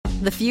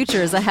The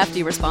future is a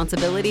hefty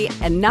responsibility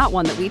and not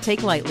one that we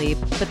take lightly,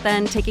 but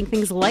then taking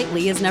things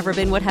lightly has never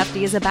been what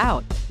Hefty is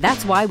about.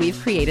 That's why we've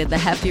created the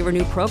Hefty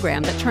Renew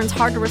program that turns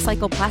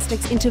hard-to-recycle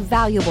plastics into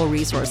valuable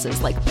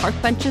resources like park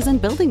benches and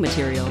building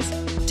materials.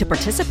 To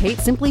participate,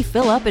 simply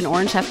fill up an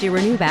orange Hefty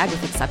Renew bag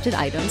with accepted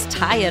items,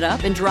 tie it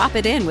up, and drop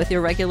it in with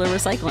your regular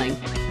recycling.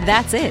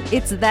 That's it.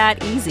 It's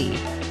that easy.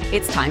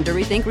 It's time to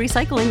rethink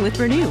recycling with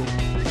Renew.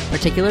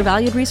 Particular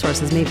valued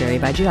resources may vary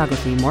by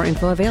geography. More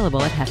info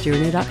available at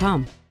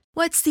heftyrenew.com.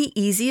 What's the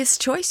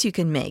easiest choice you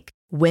can make?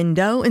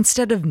 Window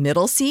instead of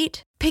middle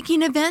seat?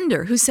 Picking a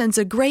vendor who sends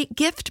a great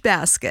gift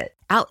basket?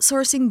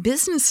 Outsourcing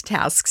business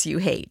tasks you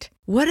hate?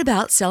 What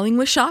about selling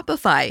with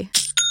Shopify?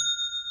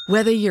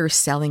 Whether you're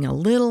selling a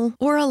little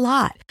or a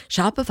lot,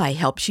 Shopify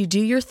helps you do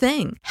your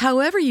thing,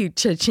 however you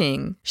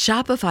cha-ching.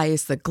 Shopify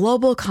is the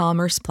global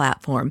commerce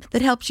platform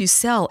that helps you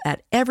sell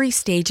at every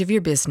stage of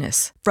your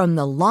business. From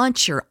the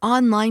launch your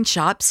online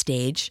shop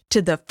stage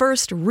to the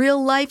first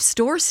real-life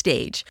store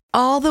stage,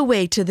 all the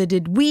way to the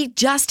did we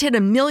just hit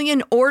 1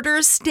 million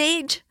orders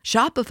stage.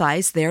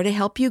 Shopify's there to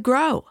help you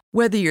grow.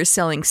 Whether you're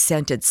selling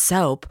scented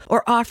soap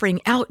or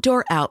offering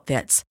outdoor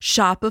outfits,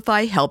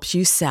 Shopify helps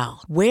you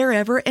sell.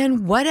 Wherever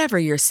and whatever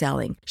you're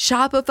selling,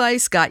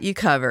 Shopify's got you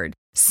covered.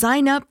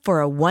 Sign up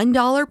for a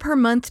 $1 per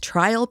month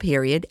trial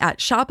period at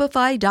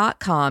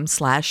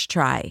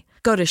shopify.com/try.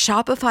 Go to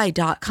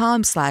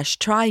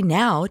shopify.com/try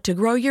now to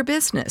grow your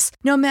business,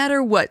 no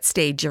matter what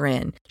stage you're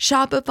in.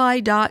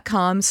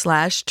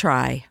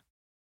 Shopify.com/try.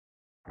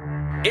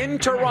 In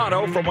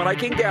Toronto, from what I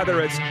can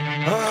gather, it's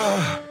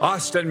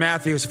Austin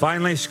Matthews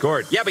finally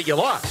scored. Yeah, but you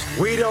lost.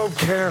 We don't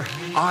care.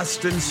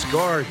 Austin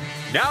scored.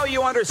 Now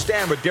you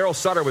understand what Daryl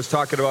Sutter was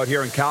talking about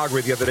here in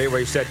Calgary the other day, where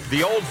he said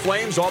the old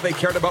Flames, all they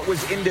cared about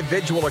was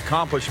individual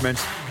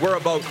accomplishments. We're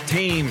about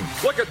team.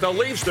 Look at the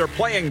Leafs. They're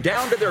playing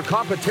down to their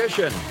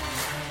competition.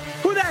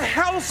 Who the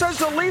hell says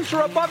the Leafs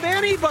are above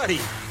anybody?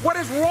 What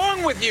is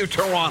wrong with you,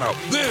 Toronto?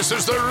 This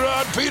is the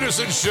Rod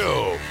Peterson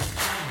Show.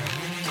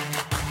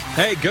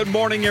 Hey, good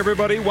morning,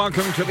 everybody.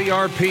 Welcome to the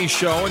RP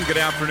Show, and good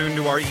afternoon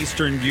to our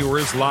Eastern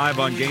viewers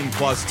live on Game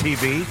Plus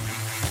TV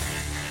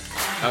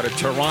out of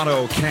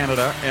Toronto,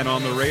 Canada, and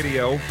on the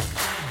radio,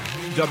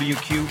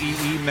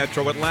 WQEE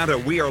Metro Atlanta.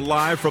 We are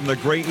live from the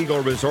Grey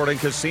Eagle Resort and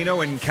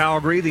Casino in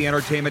Calgary, the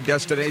entertainment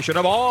destination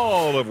of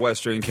all of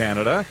Western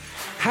Canada.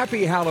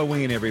 Happy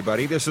Halloween,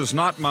 everybody. This is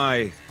not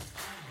my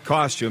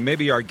costume.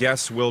 Maybe our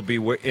guests will be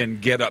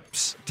in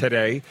get-ups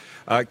today.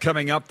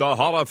 Coming up, the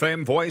Hall of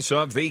Fame voice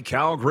of the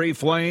Calgary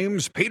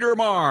Flames, Peter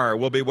Maher,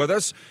 will be with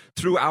us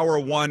through hour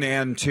 1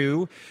 and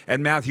 2.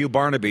 And Matthew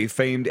Barnaby,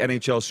 famed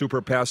NHL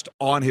super pest,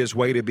 on his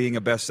way to being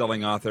a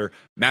best-selling author.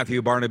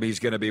 Matthew Barnaby's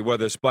going to be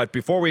with us. But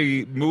before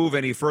we move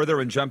any further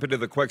and jump into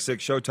the Quick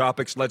Six Show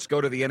topics, let's go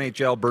to the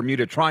NHL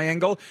Bermuda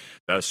Triangle,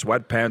 the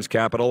sweatpants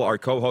capital. Our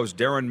co-host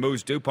Darren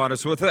Moose Dupont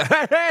is with us.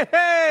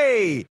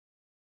 Hey!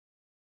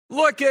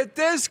 Look at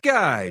this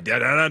guy. Danger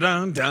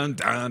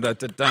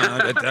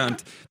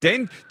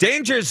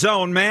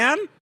zone, man.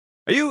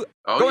 Are you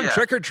going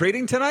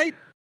trick-or-treating tonight?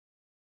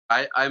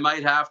 I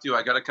might have to.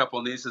 I got a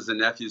couple nieces and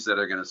nephews that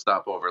are going to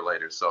stop over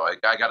later, so I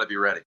got to be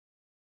ready.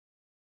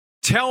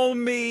 Tell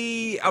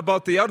me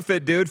about the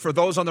outfit, dude. For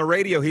those on the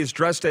radio, he's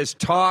dressed as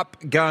Top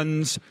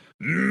Gun's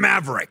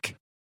Maverick.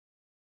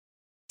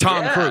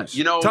 Tom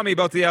Cruise. Tell me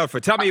about the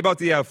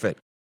outfit.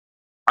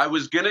 I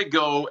was going to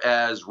go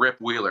as Rip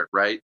Wheeler,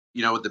 right?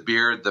 With the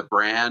beard, the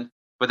brand.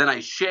 But then I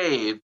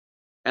shaved,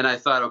 and I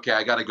thought, okay,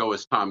 I got to go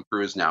as Tom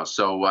Cruise now.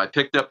 So I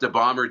picked up the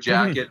bomber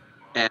jacket,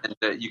 and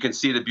you can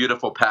see the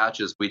beautiful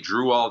patches. We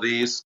drew all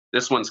these.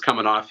 This one's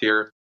coming off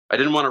here. I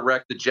didn't want to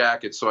wreck the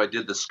jacket, so I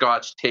did the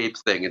Scotch tape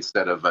thing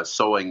instead of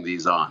sewing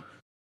these on.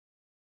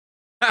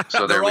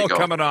 So they're all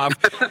coming off.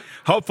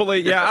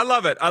 Hopefully, yeah, I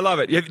love it.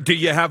 Do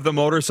you have the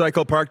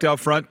motorcycle parked out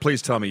front?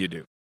 Please tell me you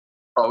do.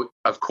 Oh,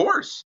 of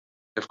course.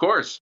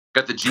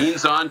 Got the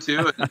jeans on,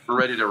 too, and we're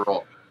ready to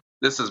roll.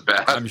 This is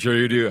bad. I'm sure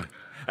you do.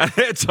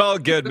 It's all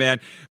good, man.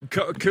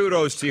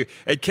 Kudos to you.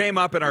 It came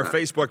up in our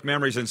Facebook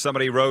memories, and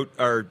somebody wrote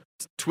or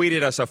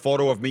tweeted us a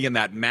photo of me in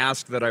that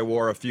mask that I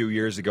wore a few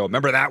years ago.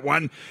 Remember that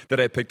one that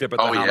I picked up at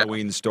the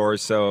Halloween store?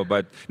 So,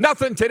 but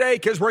nothing today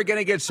because we're going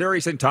to get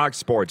serious and talk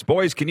sports.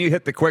 Boys, can you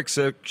hit the quick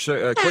six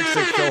show horn?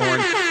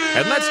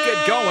 And let's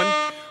get going.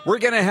 We're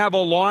going to have a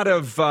lot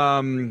of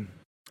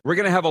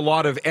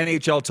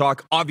NHL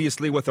talk,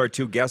 obviously, with our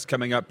two guests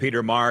coming up,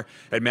 Peter Maher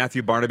and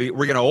Matthew Barnaby.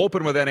 We're going to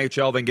open with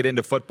NHL, then get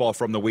into football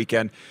from the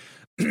weekend.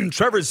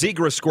 Trevor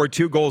Zegras scored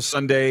 2 goals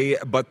Sunday,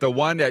 but the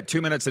one at 2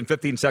 minutes and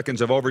 15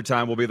 seconds of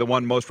overtime will be the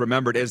one most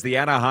remembered as the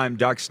Anaheim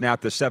Ducks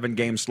snapped the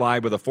 7-game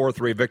slide with a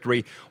 4-3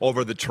 victory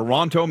over the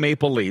Toronto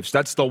Maple Leafs.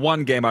 That's the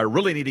one game I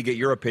really need to get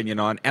your opinion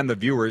on and the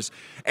viewers.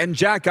 And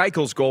Jack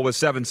Eichel's goal with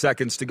 7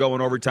 seconds to go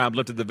in overtime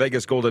lifted the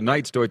Vegas Golden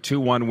Knights to a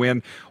 2-1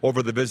 win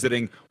over the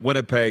visiting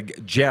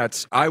Winnipeg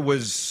Jets. I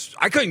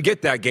couldn't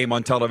get that game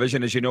on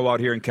television, as you know, out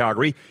here in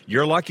Calgary.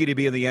 You're lucky to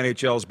be in the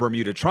NHL's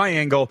Bermuda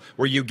Triangle,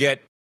 where you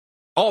get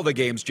all the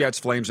games, Jets,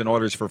 Flames, and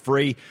Oilers for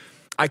free.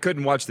 I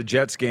couldn't watch the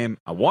Jets game.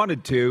 I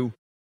wanted to,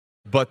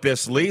 but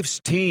this Leafs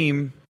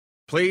team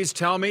Please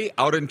tell me,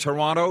 out in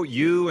Toronto,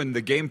 you and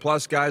the Game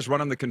Plus guys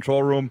running the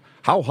control room,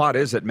 how hot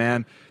is it,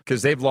 man?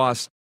 Because they've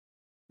lost,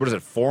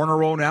 4 in a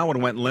row now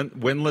and went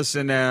winless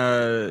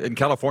in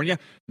California?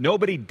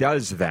 Nobody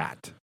does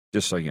that,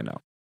 just so you know.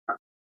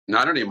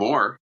 Not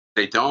anymore.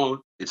 They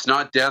don't. It's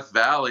not Death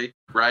Valley,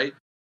 right?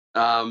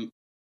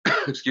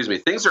 Excuse me.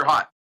 Things are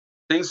hot.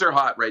 Things are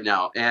hot right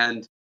now.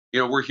 And,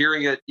 we're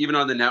hearing it even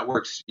on the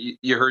networks.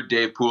 You heard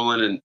Dave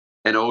Poulin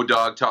and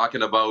O-Dog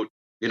talking about,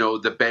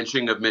 the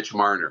benching of Mitch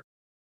Marner.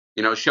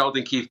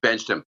 Sheldon Keefe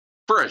benched him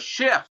for a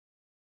shift.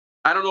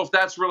 I don't know if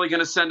that's really going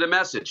to send a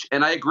message.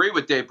 And I agree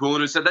with Dave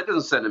Poulin, who said that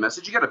doesn't send a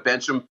message. You got to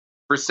bench him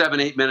for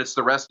 7-8 minutes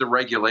the rest of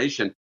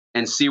regulation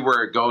and see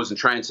where it goes and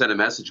try and send a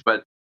message.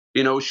 But,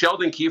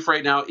 Sheldon Keefe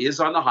right now is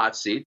on the hot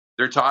seat.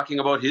 They're talking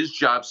about his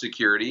job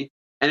security.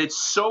 And it's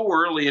so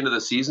early into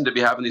the season to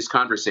be having these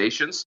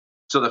conversations.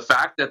 So the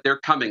fact that they're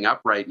coming up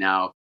right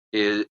now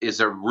is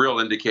a real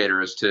indicator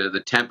as to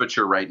the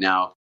temperature right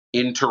now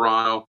in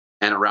Toronto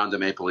and around the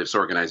Maple Leafs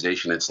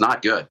organization. It's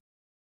not good.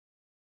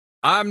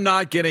 I'm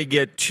not going to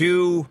get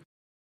too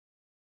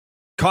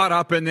caught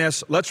up in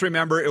this. Let's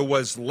remember it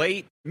was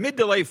mid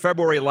to late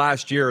February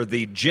last year,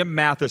 the Jim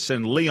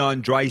Matheson,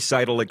 Leon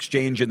Draisaitl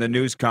exchange in the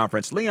news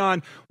conference.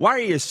 Leon, why are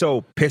you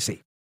so pissy?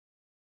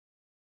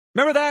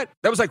 Remember that?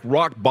 That was like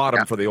rock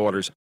bottom for the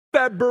Oilers.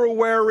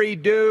 February,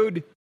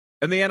 dude.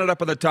 And they ended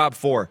up in the top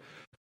 4.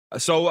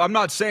 So I'm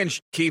not saying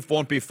Keefe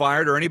won't be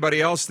fired or anybody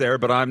else there,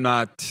 but I'm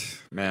not,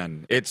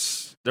 man,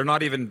 they're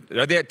not even,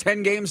 are they at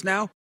 10 games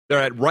now?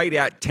 They're right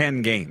at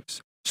 10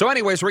 games. So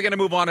anyways, we're going to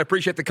move on. I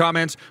appreciate the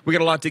comments. We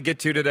got a lot to get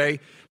to today.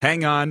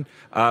 Hang on.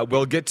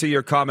 We'll get to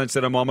your comments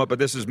in a moment, but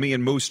this is me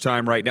and Moose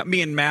time right now.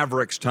 Me and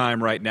Mavericks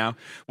time right now.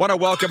 Want to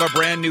welcome a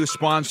brand new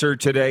sponsor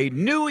today,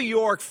 New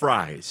York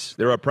Fries.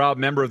 They're a proud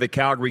member of the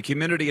Calgary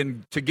community,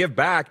 and to give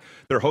back,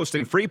 they're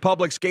hosting free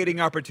public skating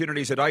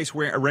opportunities at ice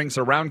rinks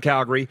around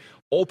Calgary,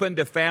 open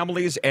to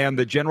families and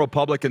the general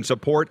public in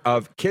support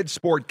of Kids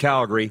Sport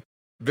Calgary.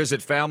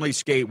 Visit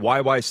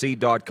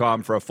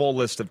FamilySkateYYC.com for a full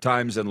list of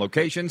times and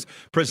locations,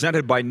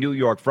 presented by New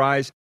York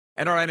Fries.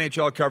 And our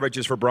NHL coverage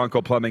is for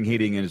Bronco Plumbing,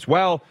 Heating as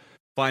well.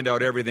 Find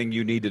out everything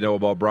you need to know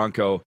about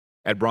Bronco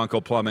at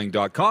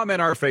broncoplumbing.com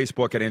and our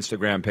Facebook and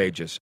Instagram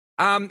pages.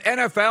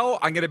 NFL,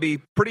 I'm going to be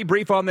pretty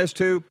brief on this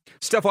too.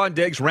 Stephon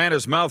Diggs ran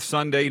his mouth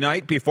Sunday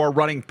night before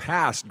running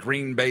past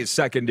Green Bay's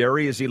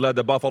secondary as he led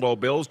the Buffalo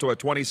Bills to a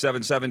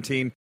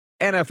 27-17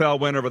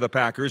 NFL win over the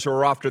Packers, who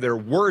are off to their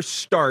worst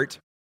start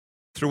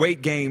through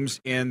 8 games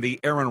in the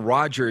Aaron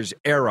Rodgers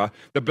era.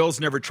 The Bills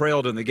never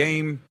trailed in the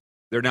game.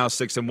 They're now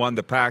 6-1.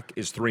 The Pack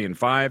is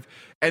 3-5.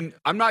 And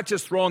I'm not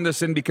just throwing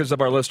this in because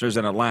of our listeners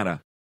in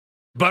Atlanta.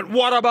 But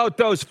what about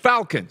those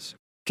Falcons?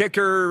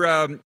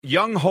 Kicker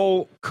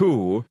Young-Ho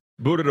Koo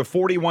booted a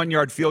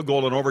 41-yard field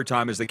goal in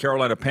overtime as the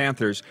Carolina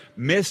Panthers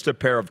missed a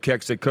pair of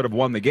kicks that could have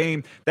won the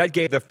game. That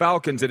gave the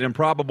Falcons an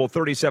improbable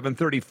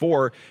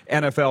 37-34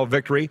 NFL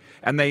victory,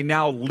 and they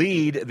now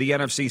lead the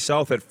NFC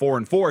South at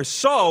 4-4.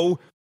 So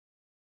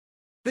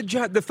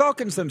the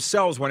Falcons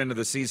themselves went into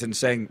the season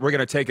saying, we're going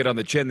to take it on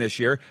the chin this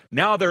year.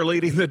 Now they're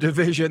leading the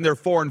division. They're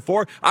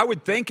 4-4. I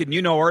would think,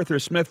 and Arthur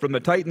Smith from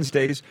the Titans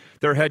days,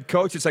 their head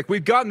coach, it's like,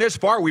 we've gotten this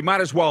far. We might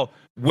as well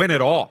win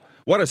it all.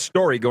 What a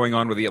story going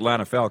on with the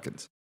Atlanta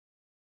Falcons.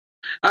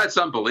 It's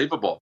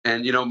unbelievable.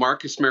 And,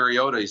 Marcus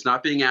Mariota, he's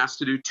not being asked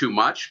to do too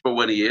much, but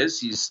when he is,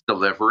 he's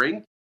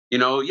delivering.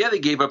 They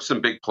gave up some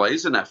big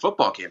plays in that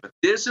football game, but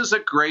this is a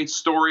great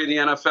story in the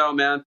NFL,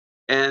 man.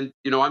 And,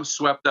 I'm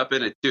swept up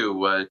in it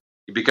too.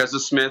 Because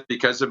of Smith,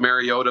 because of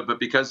Mariota, but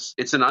because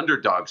it's an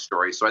underdog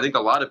story. So I think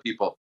a lot of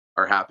people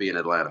are happy in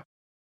Atlanta.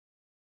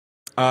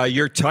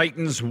 Your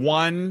Titans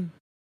won.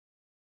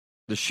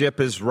 The ship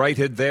is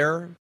righted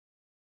there.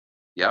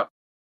 Yep.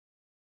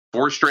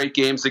 4 straight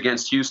games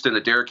against Houston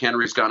that Derrick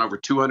Henry's gone over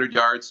 200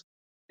 yards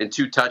and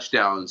 2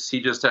 touchdowns. He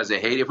just has a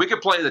hate. If we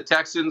could play the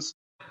Texans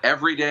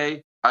every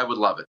day, I would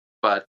love it.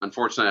 But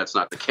unfortunately, that's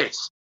not the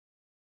case.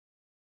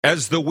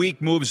 As the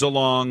week moves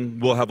along,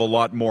 we'll have a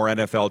lot more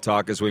NFL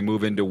talk as we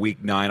move into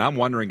Week 9. I'm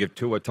wondering if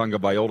Tua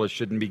Tagovailoa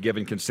shouldn't be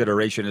given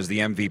consideration as the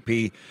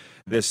MVP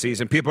this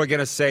season. People are going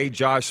to say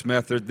Josh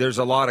Smith. There's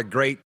a lot of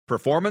great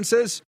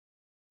performances,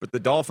 but the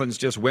Dolphins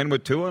just win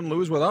with Tua and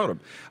lose without him.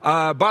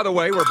 By the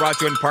way, we're brought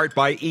to you in part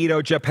by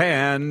Edo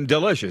Japan.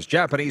 Delicious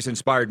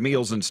Japanese-inspired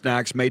meals and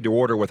snacks made to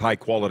order with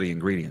high-quality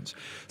ingredients.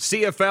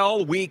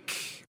 CFL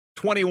Week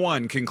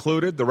 21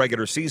 concluded. The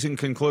regular season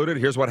concluded.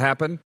 Here's what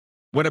happened.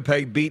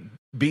 Winnipeg beat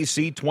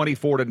BC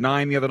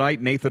 24-9 the other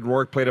night. Nathan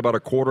Rourke played about a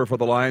quarter for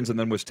the Lions and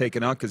then was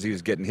taken out because he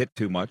was getting hit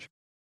too much.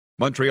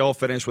 Montreal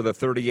finished with a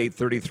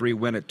 38-33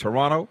 win at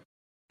Toronto.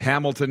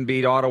 Hamilton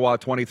beat Ottawa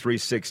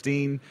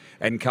 23-16,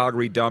 and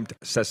Calgary dumped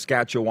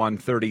Saskatchewan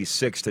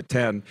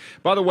 36-10.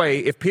 By the way,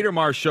 if Peter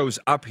Marsh shows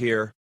up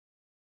here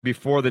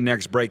before the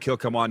next break, he'll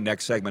come on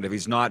next segment. If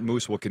he's not,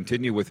 Moose will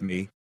continue with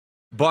me.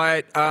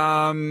 But,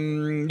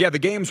 the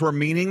games were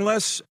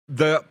meaningless.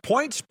 The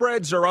point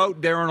spreads are out,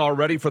 Darren,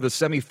 already for the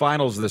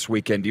semifinals this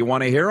weekend. Do you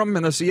want to hear them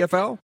in the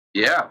CFL?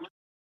 Yeah,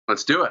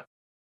 let's do it.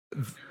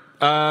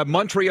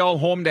 Montreal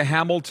home to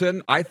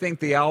Hamilton. I think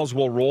the Owls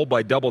will roll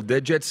by double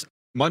digits.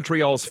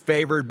 Montreal's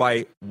favored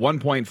by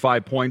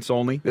 1.5 points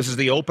only. This is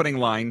the opening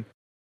line.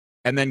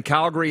 And then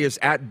Calgary is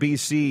at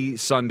BC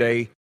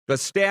Sunday. The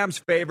Stamps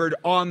favored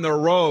on the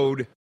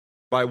road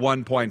by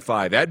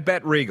 1.5. Ed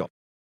Bet Regal.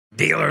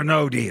 Deal or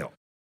no deal?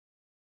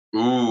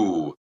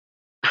 Ooh.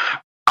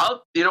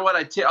 You know what?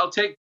 I'll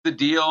take the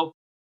deal.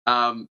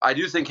 I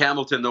do think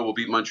Hamilton, though, will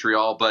beat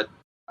Montreal, but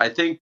I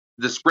think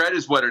the spread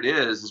is what it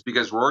is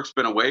because Rourke's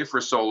been away for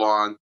so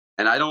long,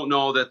 and I don't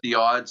know that the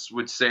odds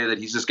would say that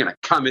he's just going to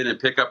come in and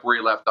pick up where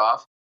he left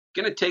off.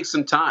 Going to take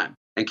some time.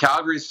 And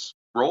Calgary's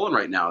rolling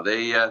right now.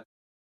 They had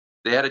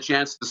a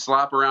chance to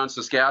slap around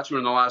Saskatchewan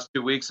in the last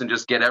 2 weeks and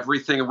just get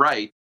everything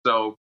right.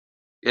 So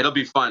it'll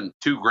be fun.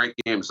 2 great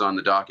games on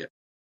the docket.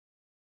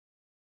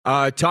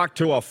 I talked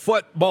to a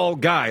football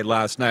guy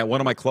last night,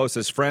 one of my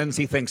closest friends.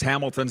 He thinks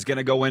Hamilton's going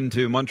to go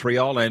into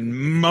Montreal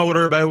and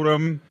motorboat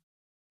them.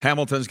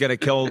 Hamilton's going to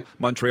kill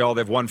Montreal.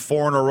 They've won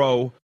 4 in a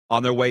row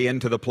on their way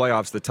into the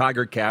playoffs, the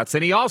Tiger Cats.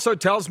 And he also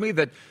tells me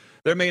that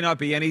there may not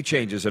be any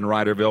changes in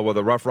Riderville with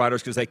the Rough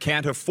Riders because they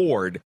can't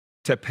afford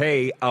to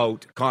pay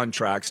out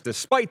contracts,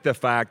 despite the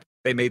fact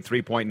they made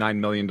 $3.9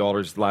 million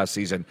last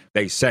season,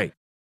 they say.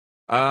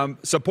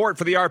 Support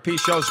for the RP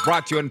show is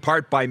brought to you in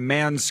part by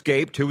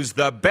Manscaped, who's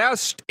the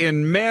best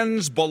in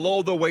men's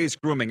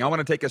below-the-waist grooming. I want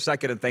to take a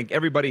second and thank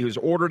everybody who's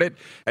ordered it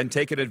and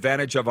taken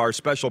advantage of our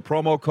special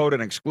promo code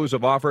and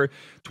exclusive offer,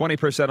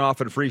 20%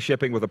 off and free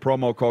shipping with the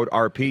promo code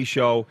RP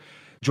show.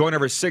 Join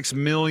over 6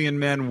 million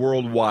men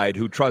worldwide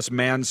who trust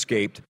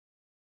Manscaped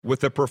with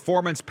the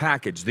Performance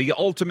Package, the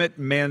ultimate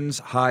men's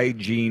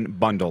hygiene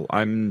bundle.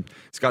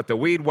 It's got the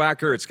weed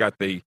whacker, it's got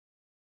the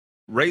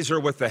razor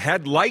with the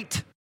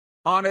headlight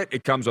on it.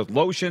 It comes with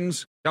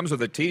lotions, comes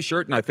with a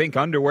T-shirt, and I think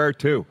underwear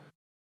too.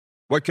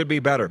 What could be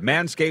better?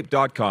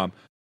 Manscaped.com.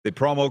 The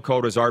promo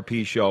code is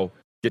RP Show.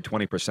 Get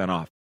 20%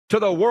 off. To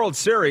the World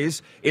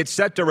Series, it's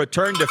set to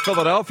return to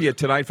Philadelphia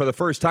tonight for the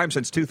first time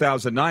since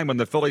 2009 when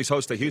the Phillies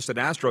host the Houston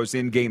Astros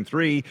in Game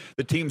 3.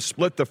 The team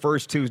split the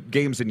first 2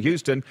 games in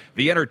Houston.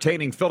 The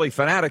entertaining Philly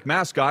fanatic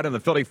mascot and the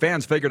Philly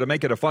fans figure to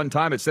make it a fun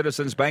time at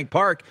Citizens Bank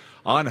Park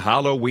on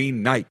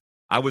Halloween night.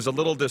 I was a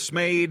little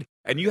dismayed,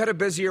 and you had a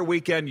busier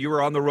weekend. You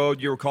were on the road.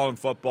 You were calling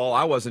football.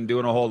 I wasn't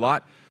doing a whole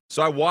lot.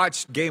 So I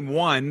watched Game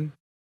 1,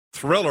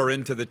 thriller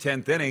into the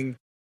 10th inning.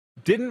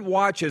 Didn't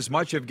watch as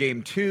much of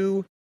Game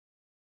 2,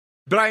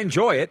 but I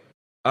enjoy it.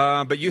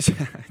 But you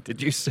did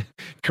you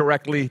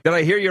correctly? Did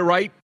I hear you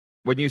right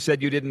when you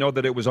said you didn't know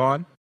that it was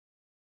on?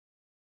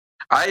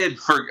 I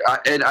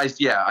forgot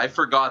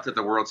that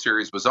the World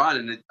Series was on,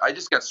 and I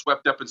just got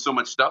swept up in so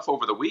much stuff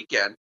over the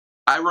weekend.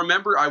 I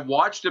remember I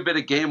watched a bit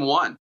of Game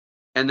 1.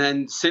 And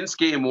then since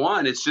Game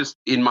 1, it's just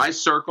in my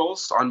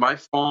circles, on my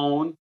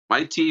phone,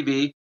 my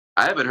TV.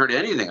 I haven't heard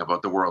anything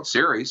about the World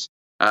Series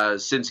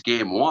since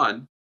Game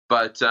 1.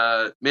 But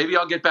maybe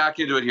I'll get back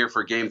into it here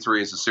for Game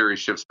 3 as the series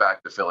shifts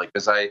back to Philly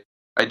because I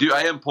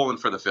am pulling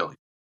for the Philly.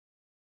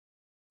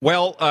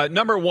 Well,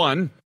 number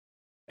 1,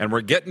 and we're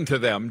getting to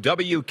them,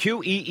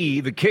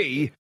 WQEE, the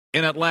key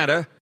in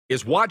Atlanta,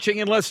 is watching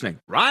and listening.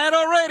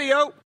 Rhino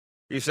Radio.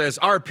 He says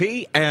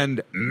RP and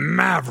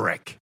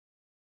Maverick.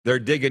 They're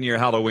digging your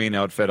Halloween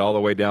outfit all the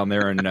way down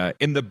there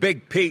in the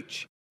Big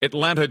Peach,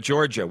 Atlanta,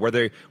 Georgia,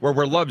 where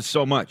we're loved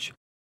so much.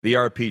 The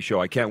RP show.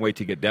 I can't wait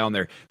to get down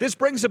there. This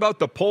brings about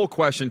the poll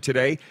question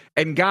today.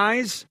 And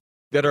guys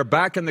that are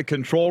back in the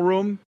control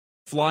room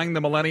flying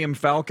the Millennium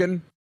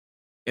Falcon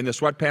in the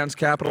sweatpants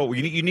capital,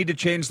 you need to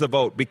change the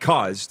vote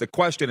because the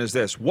question is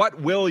this: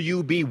 what will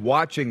you be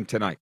watching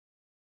tonight?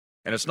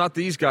 And it's not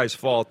these guys'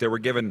 fault. They were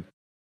given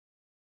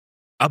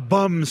a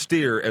bum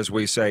steer, as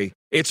we say.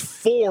 It's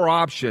 4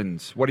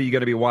 options. What are you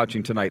going to be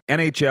watching tonight?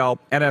 NHL,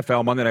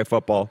 NFL, Monday Night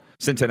Football,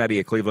 Cincinnati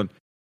at Cleveland,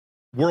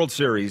 World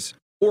Series,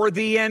 or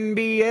the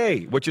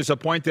NBA, which is a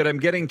point that I'm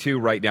getting to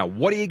right now.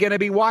 What are you going to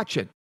be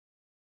watching?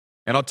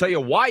 And I'll tell you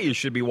why you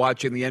should be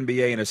watching the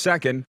NBA in a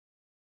second.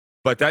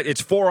 But it's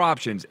 4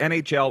 options: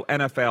 NHL,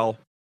 NFL,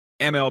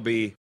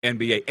 MLB,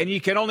 NBA. And you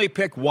can only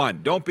pick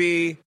one. Don't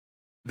be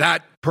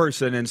that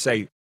person and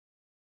say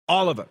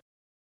all of them.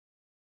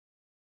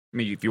 I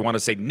mean, if you want to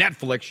say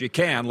Netflix, you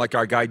can, like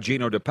our guy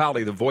Gino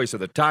DiPaoli, the voice of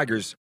the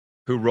Tigers,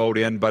 who wrote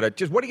in. But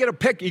just what are you going to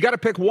pick? You got to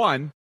pick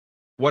one.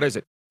 What is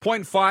it?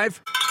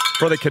 0.5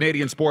 for the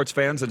Canadian sports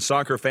fans and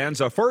soccer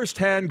fans. A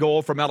first-hand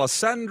goal from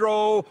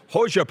Alessandro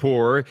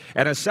Hojapour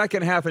and a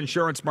second-half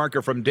insurance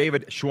marker from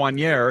David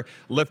Chouanier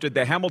lifted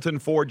the Hamilton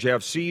Forge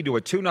FC to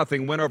a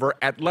 2-0 win over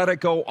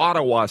Atletico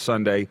Ottawa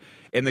Sunday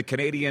in the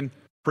Canadian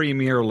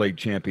Premier League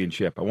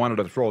Championship. I wanted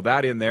to throw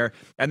that in there.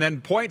 And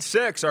then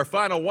 0.6, our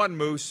final one,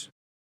 Moose.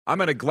 I'm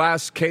in a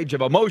glass cage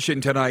of emotion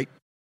tonight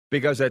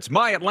because it's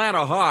my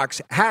Atlanta Hawks,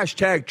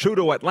 hashtag true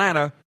to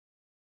Atlanta,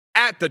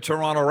 at the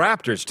Toronto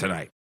Raptors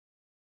tonight.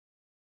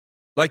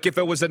 Like if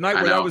it was a night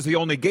where that was the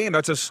only game,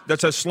 that's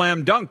a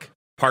slam dunk,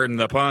 pardon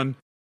the pun,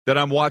 that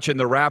I'm watching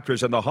the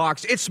Raptors and the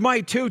Hawks. It's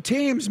my 2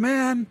 teams,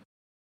 man.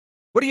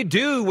 What do you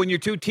do when your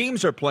 2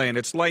 teams are playing?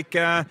 It's like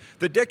the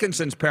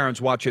Dickinson's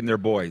parents watching their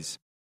boys.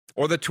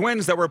 or the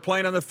Twins that were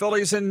playing on the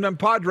Phillies and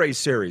Padres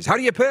series. How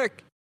do you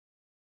pick?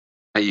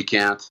 You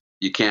can't.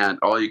 You can't.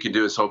 All you can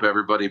do is hope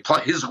everybody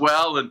plays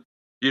well. And,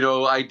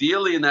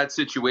 ideally in that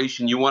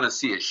situation, you want to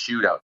see a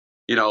shootout,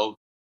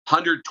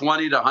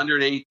 120 to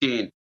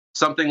 118,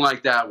 something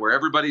like that, where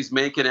everybody's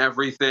making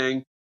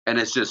everything and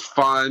it's just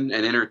fun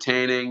and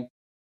entertaining.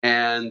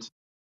 And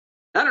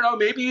I don't know,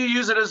 maybe you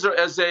use it as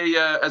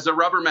a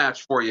rubber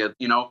match for you.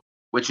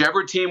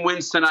 Whichever team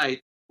wins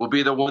tonight will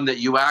be the one that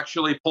you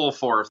actually pull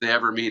for if they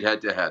ever meet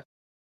head to head.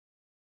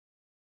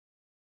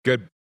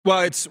 Good.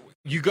 Well,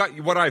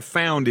 what I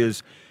found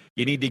is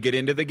you need to get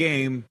into the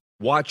game,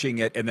 watching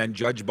it, and then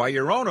judge by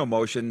your own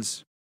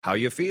emotions how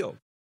you feel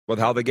with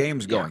how the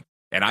game's going.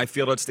 Yeah. And I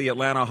feel it's the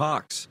Atlanta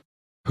Hawks,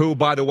 who,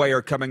 by the way,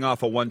 are coming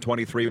off a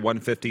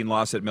 123-115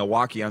 loss at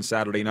Milwaukee on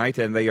Saturday night,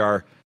 and they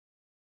are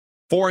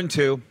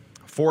 4-2.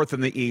 Fourth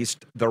in the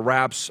East. The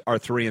Raps are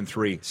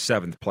 3-3,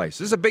 seventh place.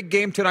 This is a big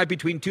game tonight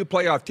between two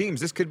playoff teams.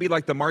 This could be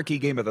like the marquee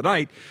game of the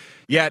night.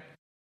 Yet,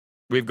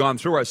 we've gone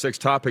through our 6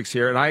 topics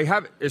here,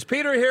 and is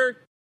Peter here?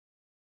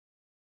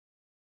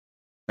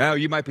 Now,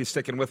 you might be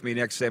sticking with me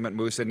next segment,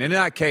 Moose. And in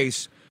that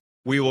case,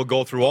 we will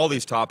go through all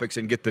these topics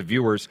and get the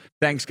viewers.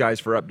 Thanks,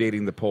 guys, for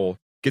updating the poll.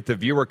 Get the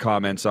viewer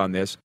comments on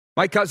this.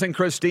 My cousin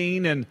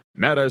Christine in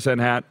Medicine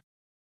Hat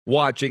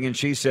watching, and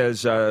she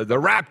says, the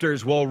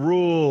Raptors will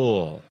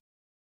rule.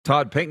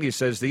 Todd Pinkney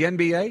says, the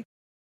NBA?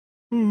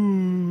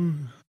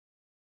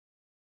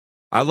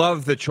 I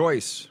love the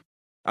choice.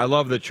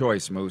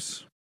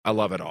 Moose. I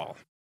love it all.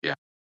 Yeah.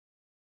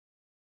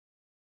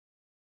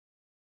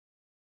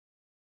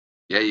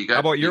 Yeah, you got, how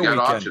about your you got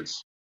weekend?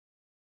 Options.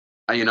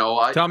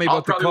 Tell me about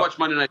I'll probably watch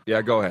Monday night.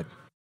 Yeah, go ahead.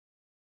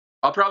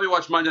 I'll probably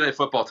watch Monday Night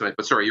Football tonight.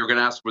 But sorry, you were going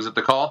to ask, was it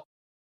the call?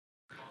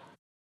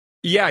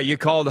 Yeah, you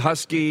called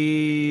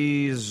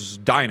Huskies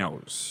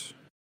Dinos.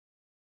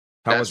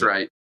 That's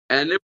right.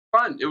 And it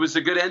was fun. It was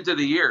a good end of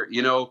the year.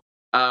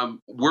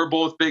 We're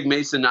both big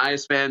Mason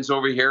Nias fans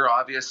over here,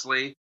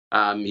 obviously.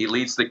 He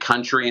leads the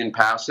country in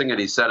passing, and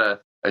he set a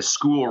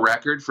school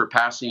record for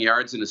passing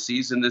yards in a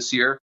season this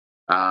year,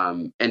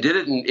 and did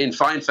it in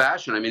fine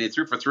fashion. I mean, he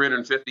threw for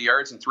 350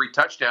 yards and 3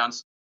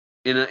 touchdowns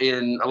in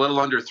a little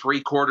under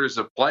 3 quarters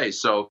of play.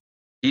 So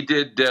he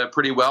did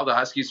pretty well. The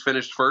Huskies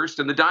finished first,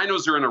 and the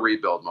Dinos are in a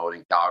rebuild mode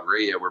in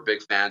Calgary. Yeah, we're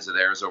big fans of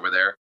theirs over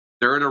there.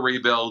 They're in a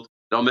rebuild.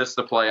 They'll miss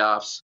the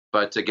playoffs,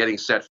 but getting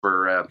set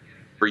for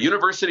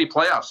university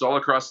playoffs all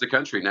across the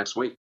country next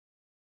week.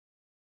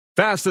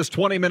 Fastest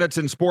 20 minutes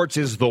in sports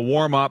is the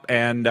warm-up,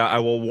 and I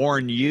will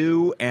warn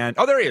you. And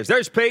there he is.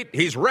 There's Pete.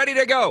 He's ready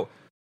to go.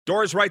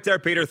 Door's right there,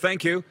 Peter.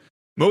 Thank you.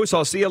 Moose,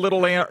 I'll see you a little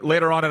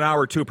later on in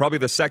hour 2, probably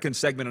the second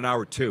segment in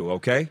hour 2,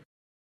 okay?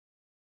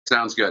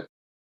 Sounds good.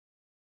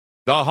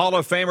 The Hall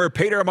of Famer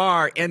Peter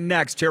Maher in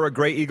next here at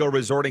Grey Eagle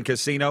Resort and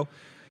Casino.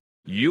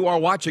 You are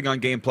watching on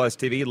Game Plus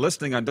TV,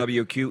 listening on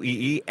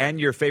WQEE and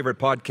your favorite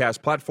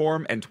podcast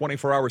platform, and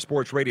 24-hour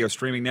sports radio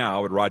streaming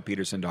now at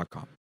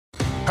rodpeterson.com.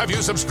 Have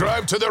you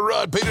subscribed to the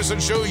Rod Peterson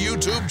Show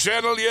YouTube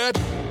channel yet?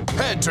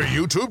 Head to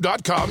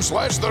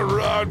youtube.com/The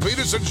Rod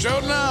Peterson Show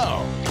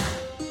now.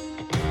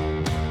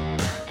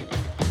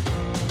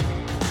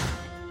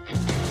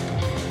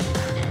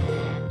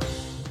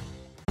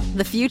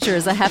 The future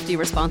is a hefty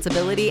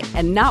responsibility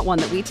and not one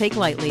that we take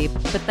lightly,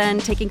 but then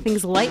taking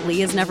things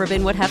lightly has never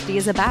been what Hefty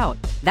is about.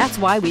 That's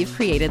why we've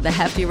created the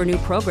Hefty Renew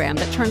program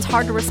that turns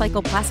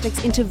hard-to-recycle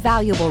plastics into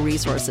valuable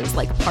resources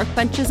like park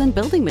benches and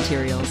building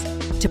materials.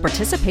 To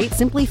participate,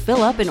 simply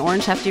fill up an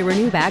orange Hefty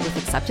Renew bag with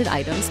accepted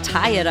items,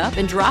 tie it up,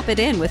 and drop it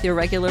in with your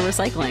regular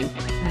recycling.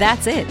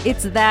 That's it.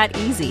 It's that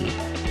easy.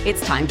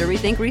 It's time to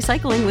rethink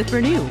recycling with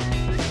Renew.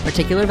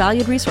 Particular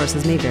valued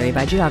resources may vary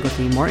by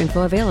geography. More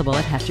info available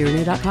at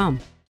heftyrenew.com.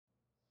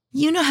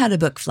 You know how to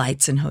book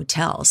flights and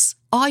hotels.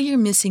 All you're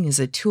missing is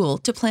a tool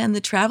to plan the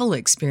travel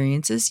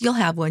experiences you'll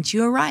have once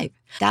you arrive.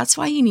 That's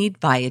why you need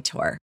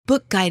Viator.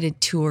 Book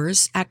guided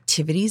tours,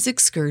 activities,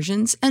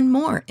 excursions, and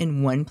more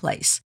in one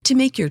place to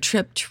make your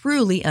trip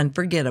truly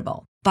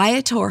unforgettable.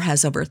 Viator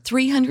has over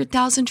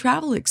 300,000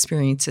 travel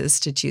experiences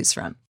to choose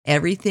from.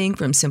 Everything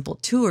from simple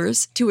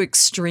tours to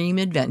extreme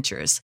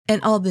adventures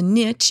and all the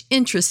niche,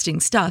 interesting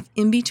stuff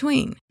in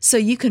between. So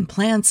you can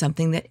plan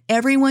something that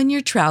everyone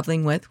you're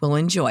traveling with will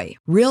enjoy.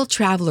 Real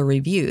traveler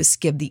reviews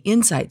give the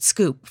inside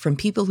scoop from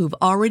people who've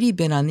already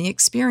been on the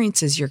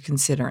experiences you're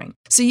considering.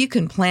 So you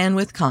can plan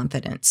with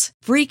confidence.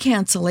 Free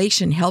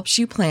cancellation helps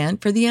you plan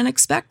for the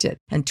unexpected.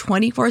 And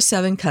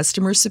 24/7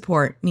 customer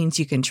support means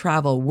you can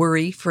travel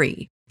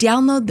worry-free.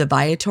 Download the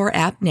Viator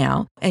app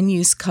now and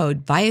use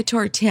code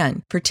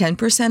Viator10 for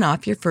 10%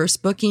 off your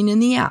first booking in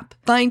the app.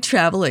 Find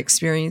travel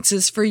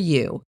experiences for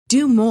you.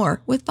 Do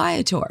more with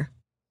Viator.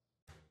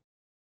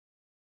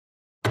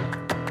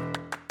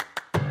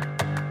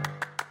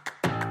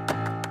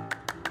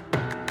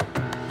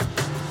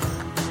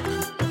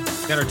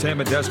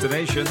 Entertainment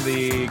destination,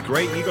 the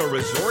Grey Eagle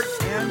Resort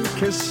and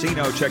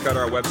Casino. Check out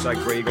our website,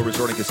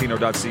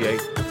 greyeagleresortandcasino.ca,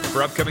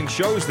 for upcoming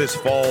shows this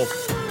fall.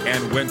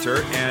 and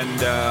Winter.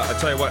 And I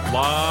tell you what, a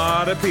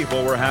lot of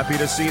people were happy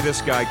to see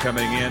this guy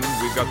coming in.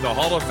 We've got the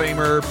Hall of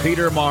Famer,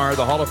 Peter Maher,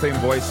 the Hall of Fame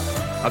voice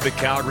of the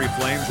Calgary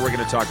Flames. We're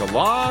going to talk a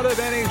lot of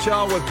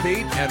NHL with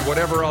Pete and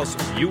whatever else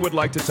you would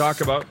like to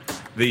talk about.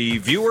 The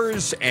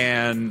viewers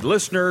and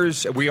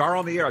listeners, we are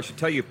on the air. I should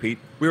tell you, Pete,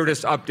 we were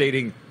just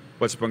updating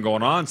what's been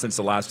going on since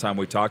the last time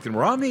we talked, and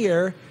we're on the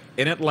air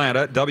in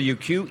Atlanta,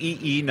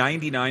 WQEE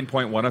 99.1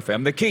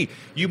 FM. The Key.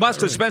 You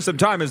must have spent some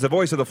time as the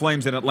voice of the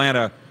Flames in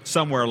Atlanta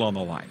somewhere along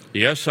the line.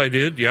 Yes, I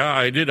did. Yeah,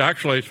 I did.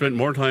 Actually, I spent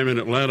more time in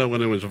Atlanta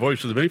when I was the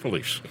voice of the Maple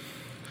Leafs.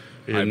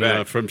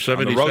 From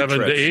 77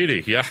 to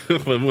 80, yeah,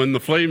 when the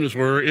Flames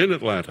were in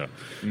Atlanta,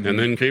 and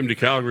then came to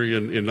Calgary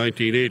in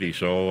 1980.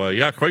 So,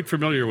 yeah, quite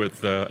familiar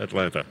with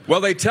Atlanta.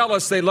 Well, they tell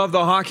us they love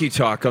the hockey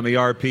talk on the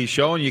RP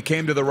show, and you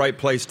came to the right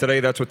place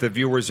today. That's what the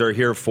viewers are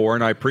here for,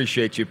 and I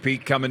appreciate you,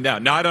 Pete, coming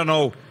down. Now, I don't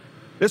know.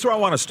 This is where I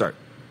want to start.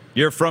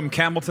 You're from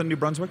Campbellton, New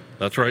Brunswick?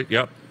 That's right,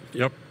 yep.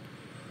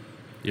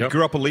 You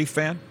grew up a Leaf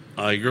fan?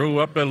 I grew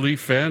up a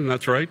Leaf fan,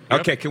 that's right. Yep.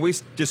 Okay, can we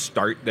just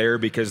start there?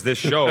 Because this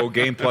show,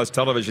 Game Plus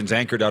Television's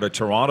anchored out of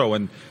Toronto,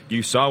 and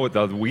you saw what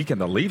the weekend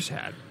the Leafs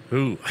had.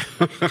 Ooh.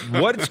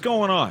 What's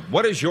going on?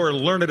 What is your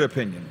learned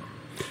opinion?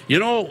 You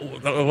know,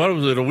 what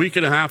was it, a week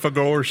and a half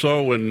ago or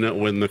so when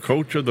the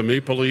coach of the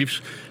Maple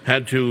Leafs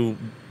had to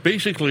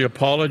basically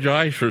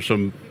apologize for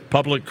some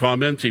public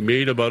comments he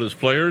made about his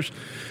players,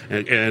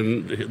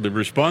 and the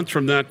response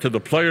from that to the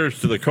players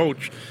to the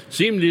coach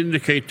seemed to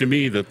indicate to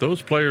me that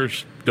those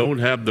players don't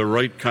have the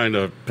right kind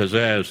of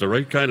pizzazz, the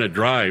right kind of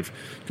drive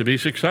to be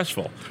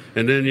successful.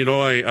 And then, you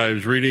know, I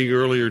was reading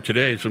earlier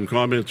today some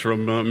comments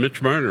from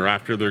Mitch Marner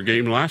after their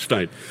game last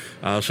night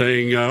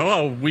saying,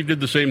 oh, we did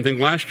the same thing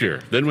last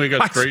year. Then we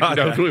got straightened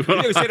out.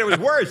 You said it was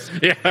worse.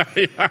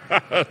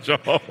 Yeah.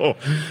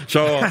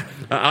 So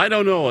I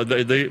don't know. I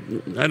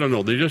don't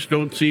know. They just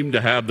don't seem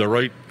to have the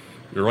right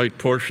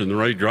push and the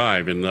right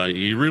drive, and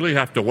you really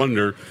have to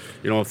wonder,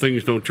 you know, if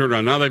things don't turn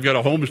around. Now they've got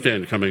a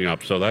homestand coming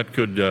up, so that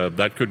could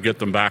get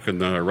them back in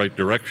the right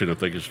direction if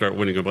they can start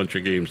winning a bunch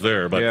of games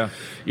there. But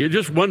you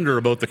just wonder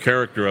about the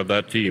character of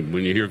that team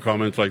when you hear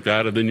comments like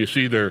that, and then you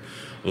see their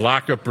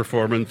lack of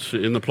performance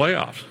in the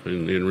playoffs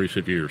in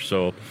recent years.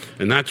 So,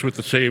 and that's with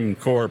the same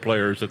core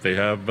players that they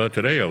have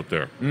today out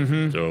there.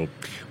 Mm-hmm. So,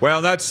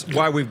 well, that's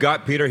why we've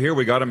got Peter here.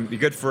 We got him. You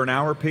good for an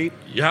hour, Pete?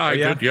 Yeah, I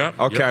did. Yeah.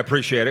 Okay, yep. I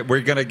appreciate it. We're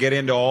going to get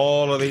into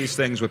all of these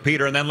things with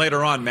Peter, and then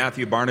later on,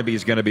 Matthew Barnaby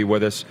is going to be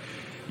with us.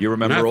 You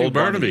remember Matthew old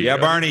Barnaby? Yeah,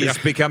 Barney's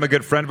become a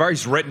good friend of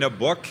ours. He's written a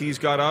book. He's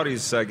got out.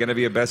 He's going to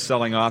be a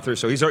best-selling author.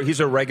 So he's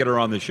a regular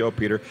on the show,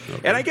 Peter.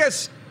 Okay. And I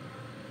guess,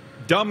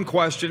 dumb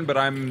question, but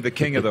I'm the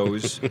king of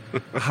those.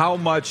 How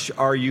much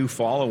are you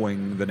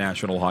following the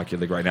National Hockey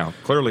League right now?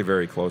 Clearly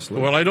very closely.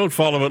 Well, I don't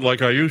follow it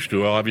like I used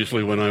to,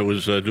 obviously, when I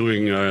was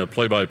doing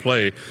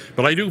play-by-play.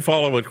 But I do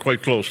follow it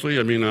quite closely.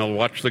 I mean, I'll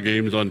watch the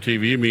games on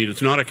TV. I mean,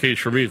 it's not a case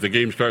for me if the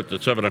game starts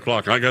at 7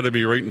 o'clock. I got to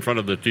be right in front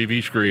of the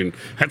TV screen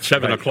at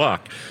 7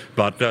 o'clock.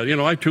 But, you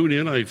know, I tune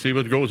in. I see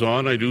what goes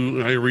on. I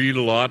read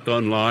a lot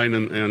online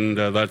and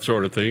that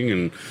sort of thing,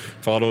 and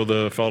follow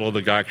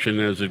the action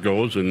as it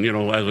goes. And, you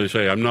know, as I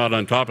say, I'm not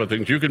on top of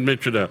things. You can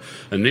mention a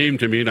name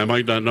to me, and I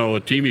might not know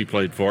what team he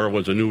played for,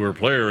 was a newer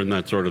player and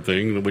that sort of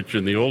thing, which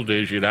in the old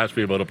days you'd ask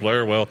me about a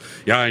player. Well,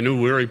 yeah, I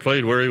knew where he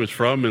played, where he was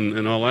from,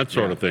 and all that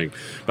sort of thing.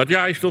 But,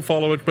 yeah, I still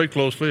follow it quite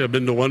closely. I've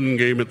been to one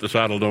game at the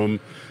Saddle Dome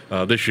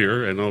this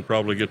year, and I'll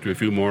probably get to a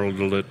few more a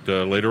little bit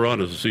later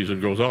on as the season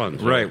goes on.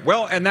 So. Right.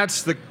 Well, and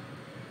that's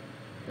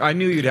I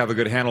knew you'd have a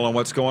good handle on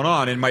what's going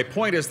on, and my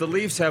point is the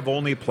Leafs have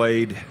only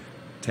played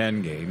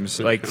 10 games.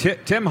 Like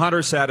Tim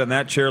Hunter sat in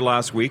that chair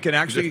last week, and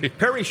actually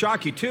Perry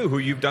Shockey too, who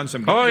you've done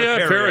some. Oh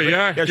yeah, Perry.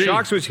 Yeah,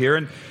 Shocks was here,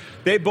 and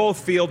they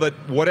both feel that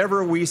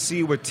whatever we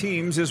see with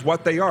teams is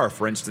what they are.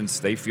 For instance,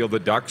 they feel the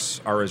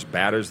Ducks are as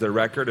bad as their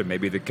record, and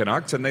maybe the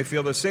Canucks, and they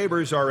feel the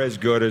Sabres are as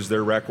good as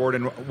their record,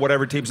 and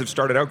whatever teams have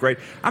started out great.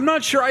 I'm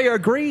not sure I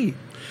agree.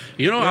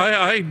 You know,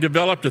 I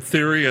developed a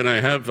theory, and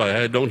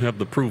I don't have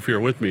the proof here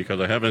with me because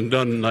I haven't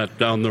done that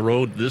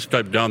this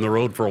type down the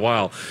road for a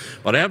while.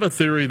 But I have a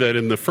theory that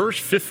in the first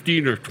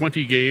 15 or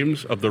 20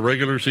 games of the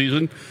regular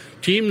season,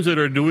 teams that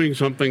are doing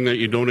something that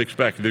you don't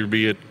expect, either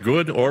be it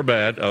good or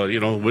bad,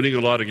 winning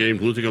a lot of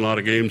games, losing a lot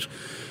of games.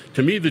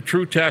 To me, the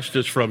true test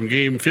is from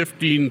game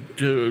 15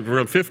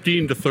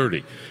 to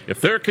 30. If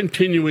they're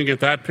continuing at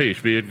that pace,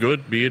 be it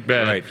good, be it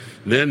bad,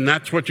 then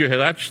that's what you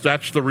have.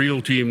 That's the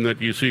real team that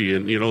you see.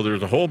 And, you know,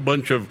 there's a whole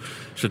bunch of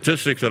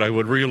statistics that I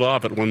would reel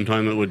off at one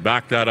time that would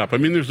back that up. I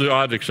mean, there's the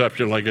odd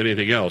exception like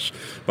anything else.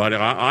 But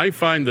I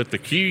find that the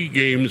key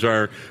games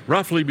are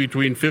roughly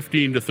between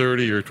 15 to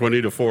 30 or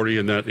 20 to 40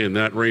 in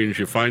that range.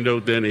 You find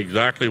out then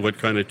exactly what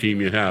kind of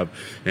team you have.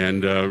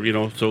 And,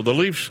 so the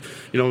Leafs,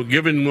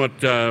 given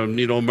what,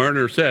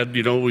 Marner said,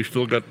 we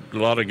still got a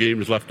lot of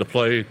games left to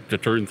play to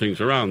turn things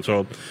around.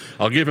 So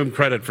I'll give him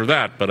credit for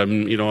that. But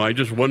I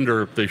just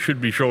wonder if they should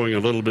be showing a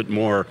little bit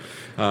more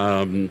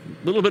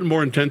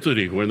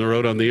intensity when they're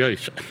out on the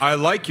ice. I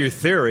like your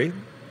theory.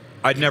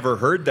 I'd never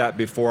heard that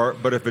before,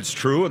 but if it's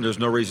true, and there's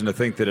no reason to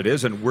think that it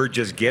isn't, we're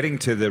just getting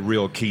to the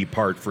real key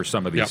part for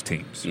some of these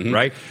teams,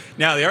 right?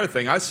 Now, the other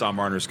thing, I saw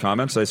Marner's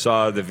comments, I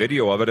saw the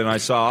video of it, and I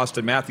saw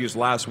Austin Matthews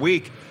last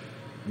week.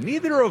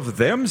 Neither of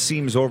them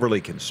seems overly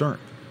concerned.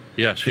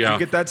 Yes, Did you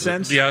get that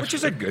sense? Yes. Which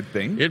is a good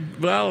thing. It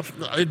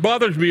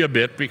bothers me a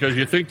bit because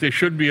you think they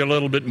should be a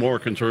little bit more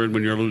concerned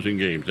when you're losing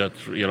games. That's,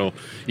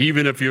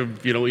 even if you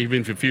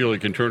feel you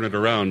can turn it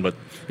around. But,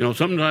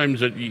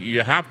 sometimes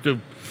you have to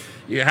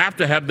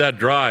have that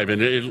drive.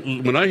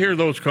 And when I hear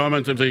those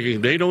comments, I'm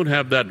thinking they don't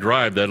have that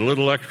drive, that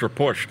little extra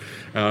push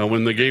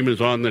when the game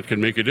is on that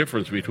can make a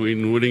difference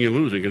between winning and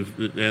losing.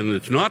 And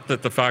it's not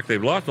that the fact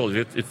they've lost those,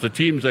 it's the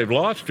teams they've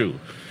lost to.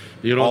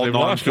 They've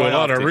lost to a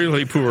lot of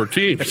really poor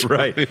teams.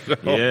 Right.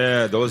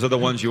 Yeah, those are the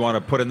ones you want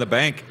to put in the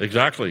bank.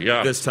 Exactly,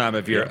 yeah. This time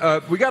of year.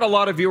 Yeah. We got a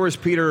lot of viewers,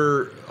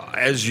 Peter,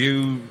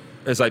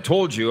 as I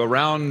told you,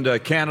 around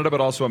Canada,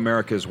 but also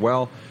America as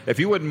well. If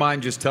you wouldn't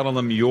mind just telling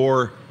them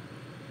your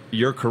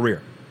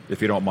career,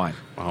 if you don't mind.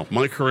 Wow,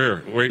 my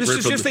career. This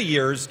is just the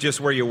years,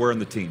 just where you were in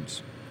the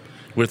teams.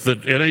 With the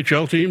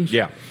NHL teams?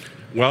 Yeah.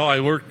 Well, I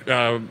worked,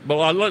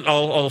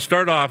 I'll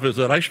start off is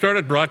that I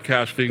started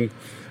broadcasting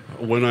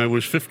when I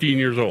was 15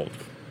 years old.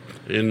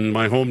 In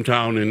my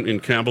hometown in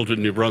Campbellton,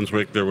 New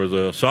Brunswick, there was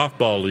a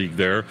softball league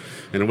there,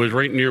 and it was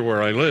right near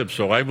where I lived.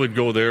 So I would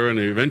go there, and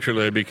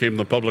eventually I became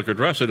the public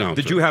address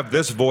announcer. Did you have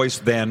this voice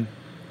then?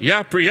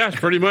 Yeah, yes,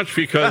 pretty much,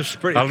 because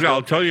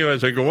I'll tell you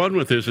as I go on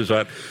with this is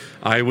that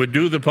I would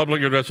do the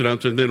public address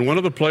announcer, and then one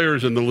of the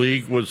players in the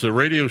league was the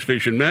radio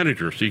station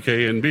manager,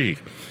 CKNB,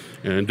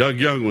 and Doug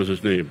Young was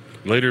his name.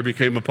 Later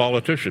became a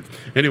politician.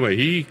 Anyway,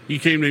 he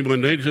came to me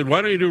one day and said,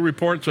 why don't you do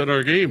reports on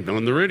our game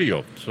on the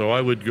radio? So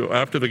I would go,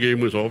 after the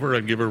game was over,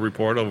 I'd give a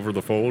report over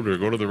the phone or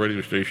go to the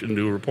radio station and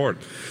do a report.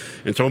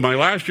 And so my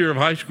last year of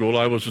high school,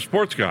 I was a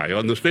sports guy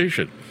on the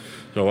station.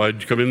 So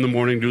I'd come in the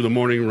morning, do the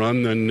morning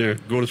run, then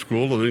go to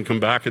school, and then come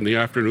back in the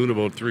afternoon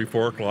about 3,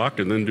 4 o'clock,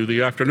 and then do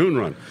the afternoon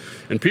run.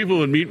 And people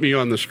would meet me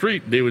on the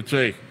street, and they would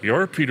say,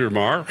 you're Peter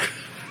Maher.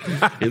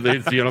 And they,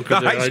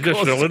 because I'm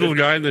just a little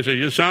guy, and they say,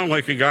 you sound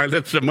like a guy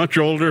that's much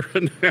older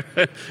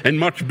and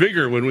much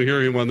bigger when we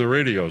hear him on the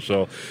radio.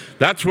 So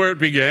that's where it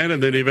began,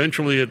 and then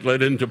eventually it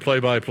led into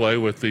play-by-play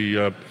with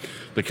the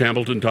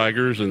Campbellton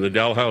Tigers and the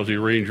Dalhousie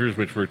Rangers,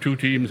 which were two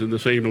teams in the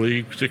same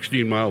league,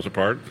 16 miles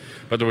apart.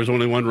 But there was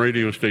only one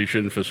radio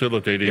station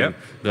facilitating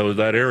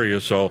that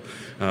area. So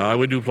I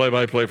would do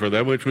play-by-play for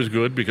them, which was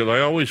good because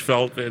I always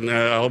felt, and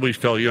I always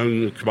tell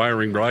young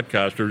aspiring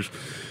broadcasters,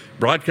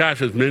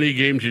 broadcast as many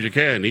games as you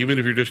can, even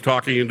if you're just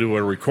talking into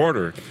a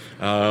recorder,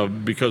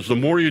 because the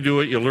more you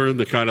do it, you learn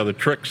the kind of the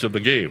tricks of the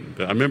game.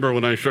 I remember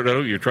when I started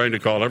out, you're trying to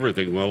call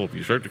everything. Well, if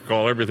you start to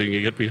call everything,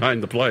 you get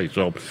behind the play.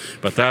 So,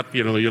 but that,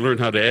 you learn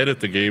how to edit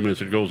the game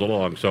as it goes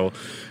along. So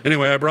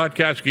anyway, I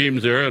broadcast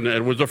games there, and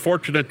it was a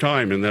fortunate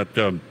time in that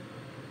the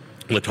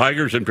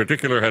Tigers in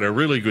particular had a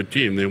really good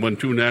team. They won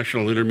 2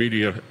 national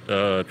intermediate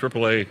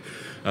AAA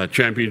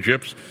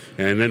championships,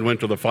 and then went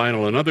to the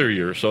final another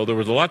year. So there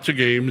was lots of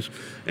games,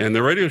 and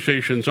the radio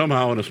station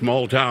somehow in a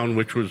small town,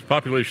 which was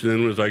population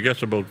then was I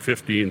guess about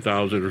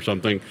 15,000 or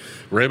something,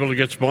 were able to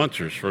get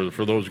sponsors for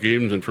those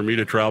games and for me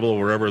to travel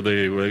wherever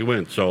they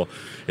went. So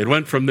it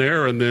went from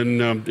there, and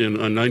then in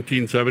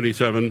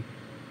 1977.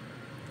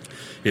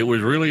 It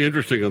was really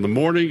interesting. On the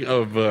morning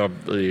of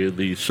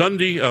the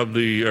Sunday of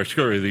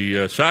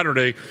the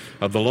Saturday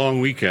of the long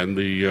weekend,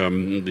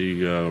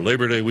 the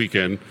Labor Day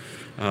weekend,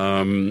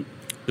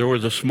 there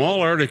was a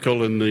small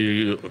article in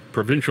the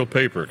provincial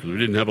paper, because we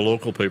didn't have a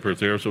local paper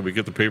there, so we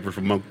get the paper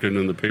from Moncton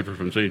and the paper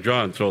from St.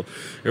 John. So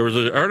there was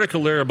an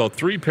article there about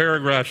 3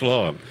 paragraphs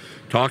long,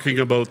 talking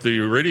about the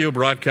radio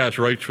broadcast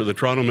rights for the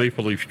Toronto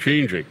Maple Leafs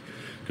changing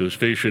to a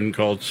station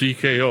called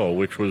CKO,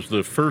 which was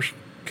the first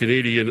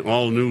Canadian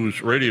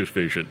all-news radio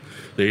station.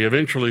 They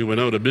eventually went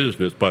out of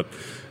business, but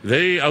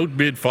they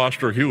outbid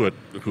Foster Hewitt,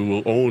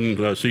 who owned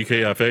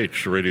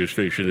CKFH, the radio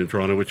station in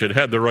Toronto, which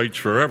had the rights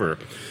forever.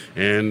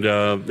 And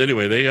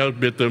anyway, they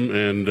outbid them,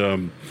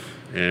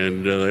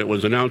 and it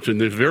was announced in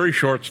this very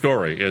short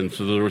story. And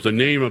so there was a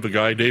name of the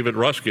guy, David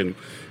Ruskin,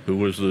 who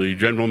was the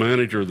general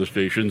manager of the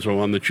station. So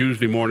on the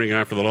Tuesday morning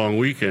after the long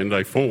weekend,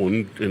 I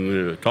phoned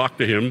and talked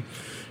to him.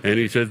 And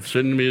he said,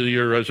 send me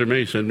your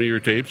resume, send me your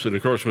tapes. And,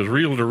 of course, it was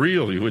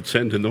reel-to-reel you would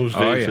send in those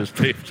days as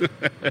tapes.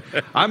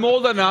 I'm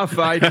old enough.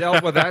 I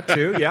dealt with that,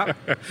 too.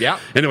 Yeah.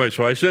 Anyway,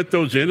 so I sent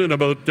those in, and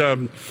about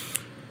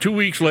 2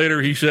 weeks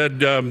later, he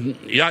said,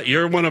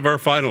 you're one of our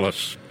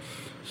finalists.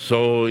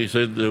 So he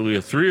said, we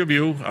have 3 of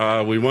you.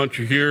 We want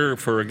you here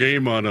for a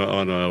game on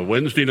a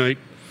Wednesday night,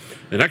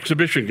 an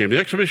exhibition game. The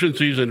exhibition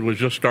season was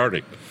just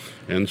starting.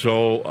 And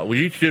so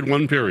we each did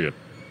 1 period.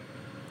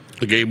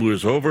 The game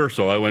was over,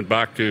 so I went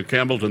back to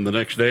Campbellton the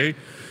next day,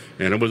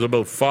 and it was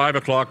about 5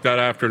 o'clock that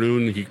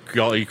afternoon. He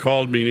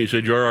called me and he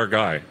said, "You're our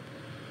guy,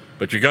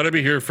 but you got to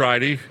be here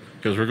Friday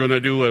because we're going to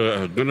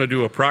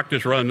do a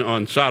practice run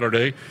on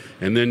Saturday,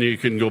 and then you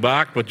can go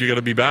back, but you got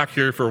to be back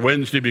here for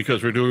Wednesday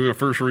because we're doing our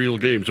first real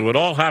game." So it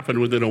all happened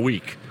within a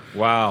week.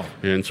 Wow.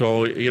 And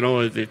so,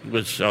 it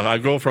was, I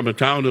go from a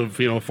town of,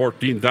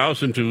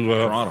 14,000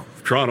 to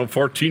Toronto,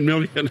 14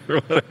 million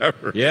or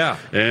whatever. Yeah.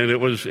 And it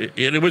was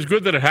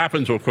good that it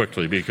happened so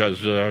quickly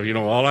because,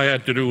 all I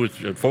had to do was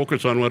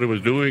focus on what I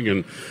was doing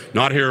and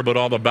not hear about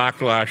all the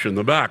backlash in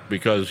the back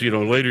because,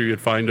 later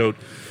you'd find out,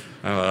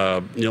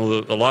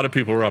 a lot of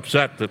people were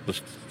upset that the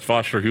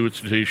Foster Hewitt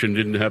station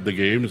didn't have the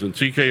games, and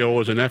CKO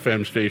was an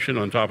FM station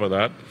on top of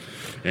that.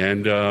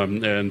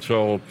 And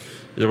so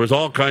there was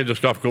all kinds of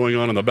stuff going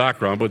on in the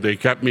background, but they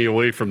kept me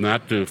away from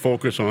that to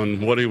focus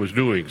on what he was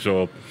doing.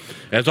 So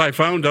as I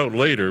found out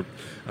later,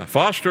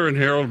 Foster and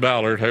Harold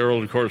Ballard,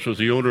 Harold, of course, was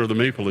the owner of the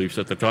Maple Leafs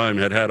at the time,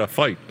 had a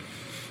fight.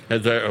 They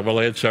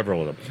had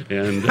several of them.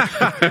 And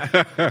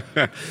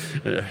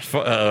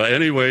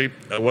anyway,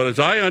 as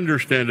I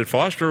understand it,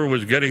 Foster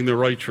was getting the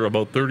rights for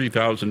about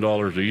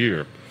 $30,000 a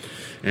year.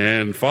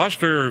 And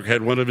Foster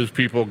had one of his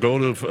people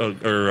go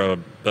to,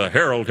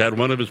 Harold had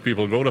one of his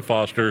people go to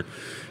Foster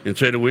and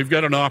say, we've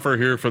got an offer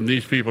here from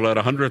these people at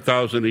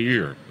 $100,000 a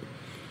year.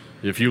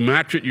 If you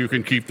match it, you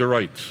can keep the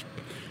rights.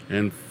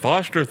 And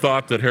Foster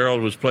thought that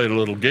Harold was playing a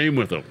little game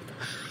with him.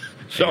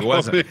 So he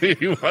wasn't.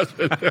 He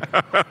wasn't.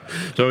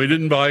 So he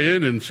didn't buy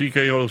in, and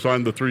CKO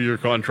signed the 3-year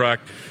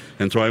contract.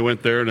 And so I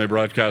went there and I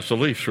broadcast the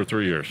Leafs for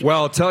 3 years.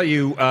 Well, I'll tell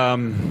you,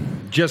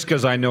 just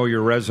because I know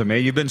your resume,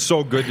 you've been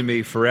so good to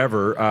me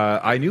forever.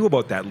 I knew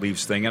about that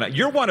Leafs thing. And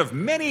you're one of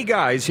many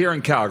guys here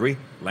in Calgary,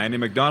 Lanny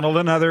McDonald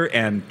another,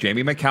 and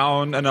Jamie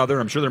McCown another.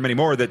 I'm sure there are many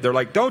more that they're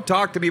like, don't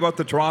talk to me about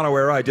the Toronto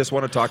era. I just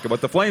want to talk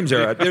about the Flames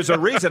era. There's a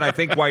reason, I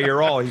think, why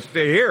you're all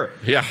here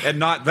and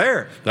not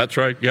there. That's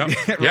right, yeah.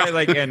 Right?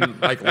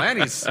 Like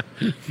Lanny's,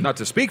 not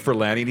to speak for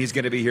Lanny, and he's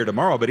going to be here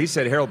tomorrow, but he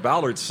said Harold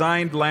Ballard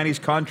signed Lanny's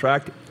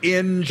contract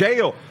in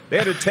jail. They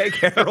had to take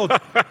Harold.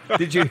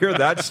 Did you hear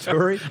that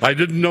story? I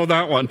didn't know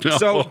that one. No.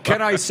 So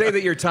can I say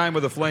that your time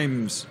with the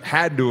Flames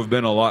had to have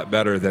been a lot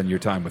better than your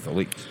time with the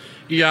Leafs?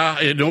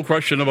 Yeah, no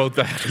question about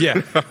that.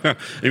 Yeah.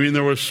 I mean,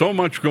 there was so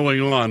much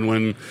going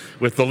on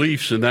with the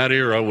Leafs in that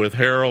era with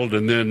Harold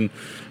and then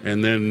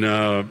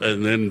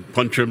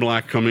Punch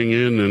Imlach coming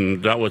in,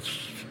 and that was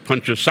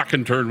Punch's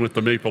second turn with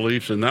the Maple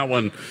Leafs, and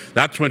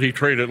that's when he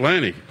traded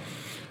Lanny.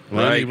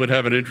 Lanny would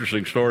have an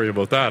interesting story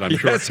about that, I'm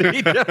sure. Yes,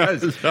 he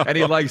does, and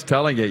he likes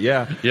telling it.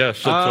 Yeah. Yes.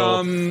 So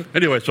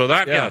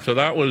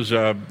that was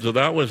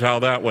how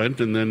that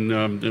went, and then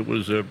it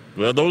was.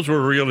 Those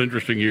were real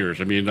interesting years.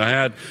 I mean,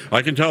 I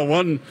can tell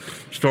one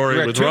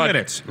story with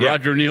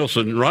Roger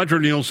Nielsen. Roger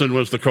Nielsen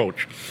was the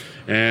coach.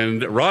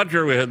 And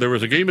Roger, there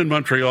was a game in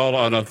Montreal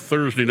on a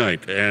Thursday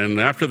night, and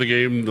after the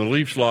game, the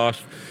Leafs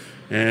lost,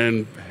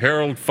 and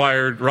Harold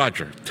fired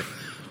Roger.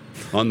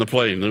 On the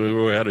plane.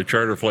 We had a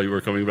charter flight. We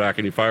were coming back,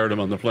 and he fired him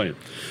on the plane.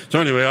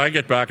 So anyway, I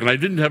get back, and I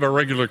didn't have a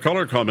regular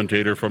color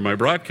commentator for my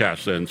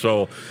broadcast then.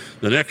 So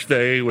the next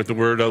day, with the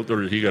word out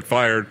that he got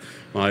fired,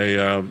 my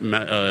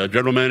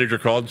general manager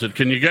called and said,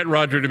 can you get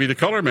Roger to be the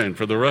color man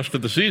for the rest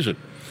of the season?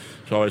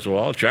 So I said,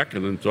 well, I'll check.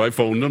 And then so I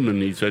phoned him,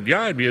 and he said,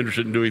 yeah, I'd be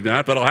interested in doing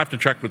that, but I'll have to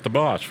check with the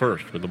boss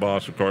first. But the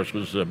boss, of course,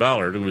 was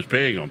Ballard, who was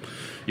paying him.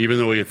 Even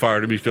though he had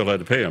fired him, he still had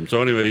to pay him.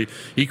 So anyway,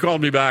 he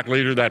called me back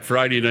later that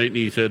Friday night, and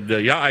he said,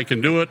 yeah, I can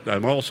do it.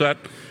 I'm all set.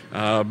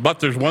 But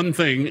there's one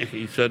thing.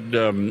 He said,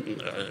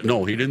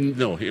 no, he didn't.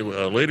 No.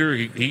 Later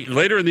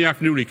in the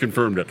afternoon, he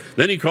confirmed it.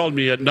 Then he called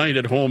me at night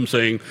at home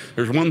saying,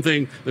 there's one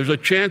thing. There's a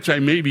chance I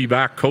may be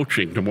back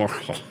coaching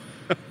tomorrow.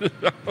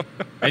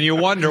 And you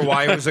wonder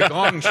why it was a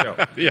gong show.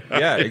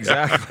 Yeah,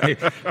 exactly.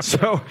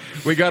 So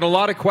we got a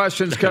lot of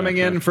questions coming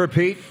in for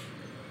Pete.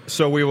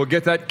 So we will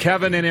get that.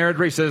 Kevin in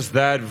Airdrie says,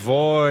 that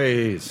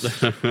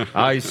voice.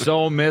 I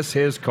so miss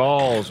his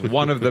calls.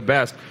 One of the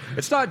best.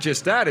 It's not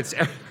just that. It's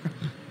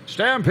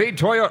Stampede,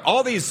 Toyota,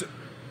 all these...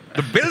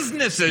 The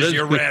businesses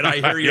you read, I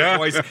hear your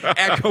voice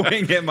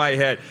echoing in my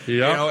head.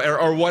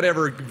 Or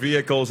whatever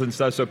vehicles and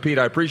stuff. So, Pete,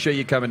 I appreciate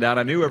you coming down.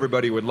 I knew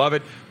everybody would love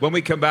it. When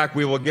we come back,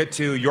 we will get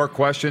to your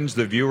questions,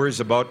 the viewers,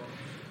 about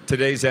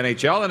today's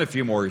NHL, and a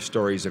few more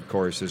stories, of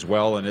course, as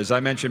well. And as I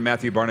mentioned,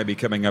 Matthew Barnaby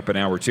coming up in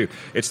hour 2.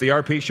 It's the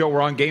RP Show.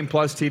 We're on Game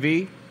Plus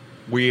TV.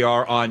 We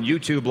are on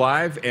YouTube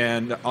Live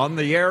and on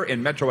the air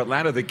in Metro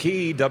Atlanta, the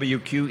Key,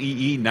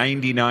 WQEE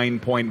 99.1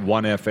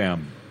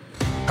 FM.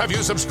 Have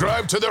you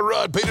subscribed to the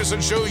Rod Peterson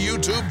Show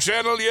YouTube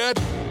channel yet?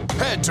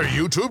 Head to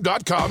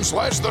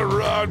youtube.com/The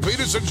Rod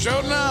Peterson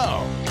Show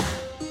now.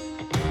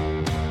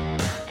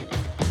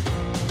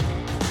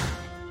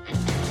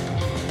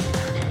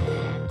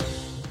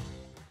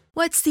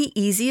 What's the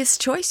easiest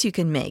choice you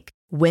can make?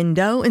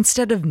 Window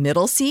instead of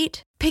middle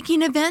seat?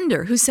 Picking a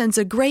vendor who sends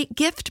a great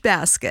gift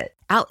basket?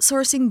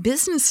 Outsourcing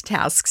business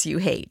tasks you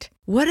hate?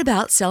 What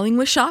about selling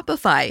with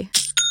Shopify?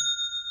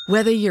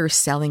 Whether you're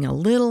selling a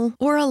little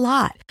or a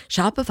lot,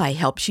 Shopify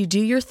helps you do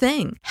your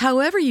thing,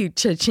 however you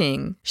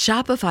cha-ching.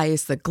 Shopify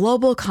is the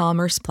global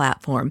commerce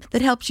platform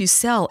that helps you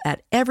sell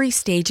at every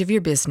stage of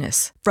your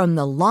business. From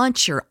the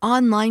launch your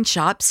online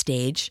shop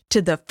stage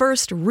to the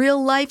first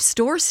real-life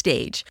store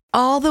stage,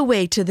 all the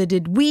way to the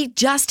 "did we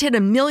just hit a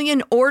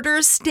million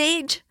orders"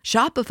 stage.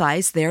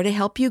 Shopify's there to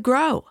help you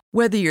grow.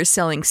 Whether you're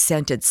selling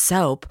scented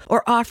soap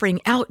or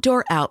offering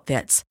outdoor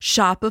outfits,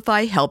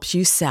 Shopify helps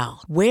you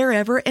sell.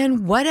 Wherever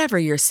and whatever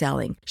you're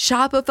selling,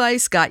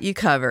 Shopify's got you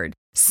covered.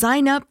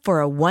 Sign up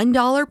for a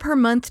 $1 per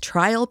month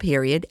trial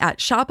period at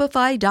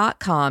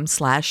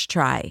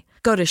shopify.com/try.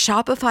 Go to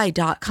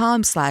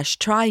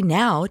shopify.com/try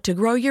now to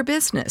grow your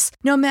business,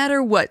 no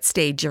matter what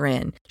stage you're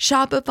in.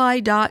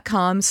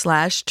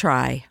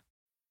 Shopify.com/try.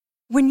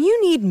 When you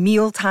need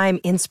mealtime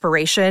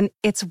inspiration,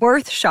 it's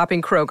worth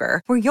shopping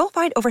Kroger, where you'll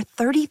find over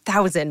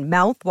 30,000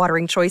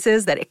 mouth-watering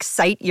choices that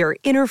excite your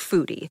inner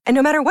foodie. And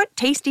no matter what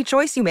tasty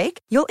choice you make,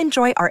 you'll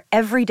enjoy our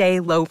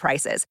everyday low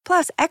prices,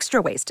 plus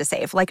extra ways to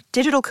save, like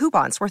digital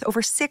coupons worth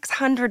over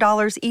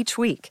 $600 each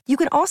week. You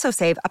can also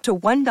save up to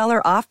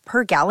 $1 off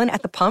per gallon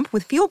at the pump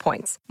with fuel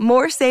points.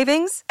 More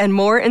savings and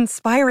more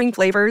inspiring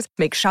flavors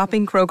make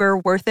shopping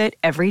Kroger worth it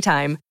every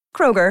time.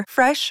 Kroger,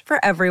 fresh for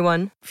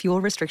everyone.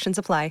 Fuel restrictions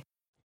apply.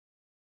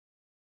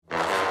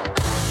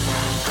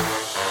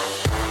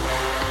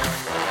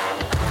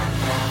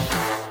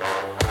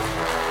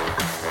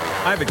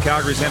 I'm at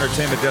Calgary's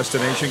entertainment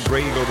destination,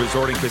 Grey Eagle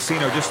Resort and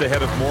Casino, just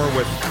ahead of more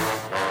with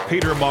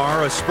Peter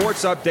Maher. A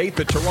sports update.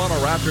 The Toronto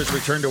Raptors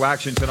return to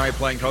action tonight,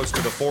 playing host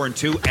to the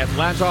 4-2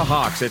 Atlanta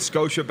Hawks at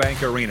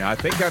Scotiabank Arena. I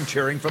think I'm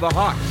cheering for the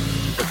Hawks.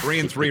 The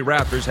 3-3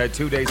 Raptors had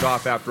 2 days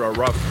off after a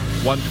rough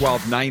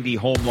 112-90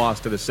 home loss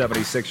to the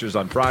 76ers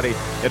on Friday.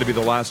 It'll be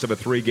the last of a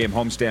 3-game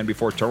homestand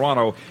before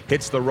Toronto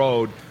hits the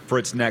road for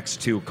its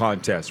next 2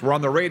 contests. We're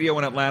on the radio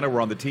in Atlanta.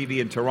 We're on the TV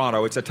in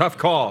Toronto. It's a tough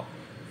call,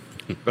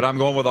 but I'm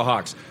going with the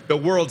Hawks. The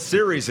World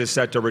Series is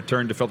set to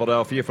return to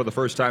Philadelphia for the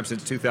first time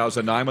since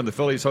 2009 when the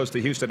Phillies host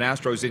the Houston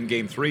Astros in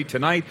Game 3.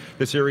 Tonight,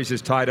 the series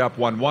is tied up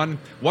 1-1.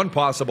 One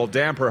possible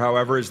damper,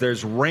 however, is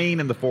there's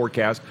rain in the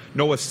forecast.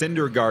 Noah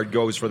Syndergaard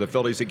goes for the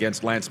Phillies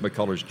against Lance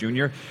McCullers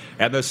Jr.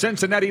 And the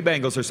Cincinnati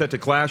Bengals are set to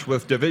clash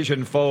with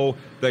division foe,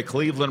 the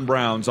Cleveland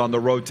Browns, on the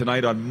road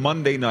tonight on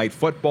Monday Night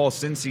Football.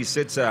 Cincy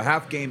sits a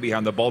half game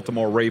behind the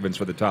Baltimore Ravens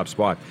for the top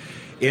spot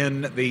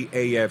in the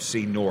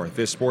AFC North.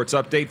 This sports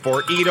update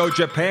for Edo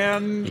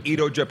Japan.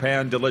 Edo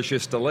Japan,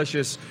 delicious,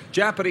 delicious.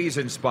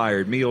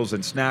 Japanese-inspired meals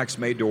and snacks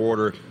made to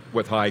order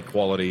with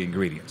high-quality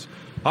ingredients.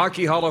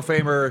 Hockey Hall of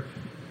Famer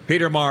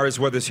Peter Maher is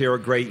with us here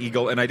at Grey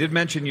Eagle. And I did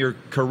mention your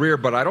career,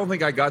 but I don't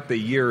think I got the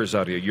years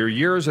out of you. Your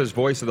years as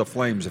voice of the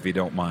Flames, if you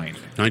don't mind.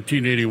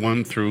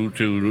 1981 through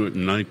to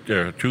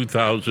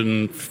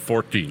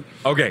 2014.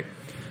 Okay.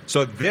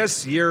 So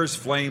this year's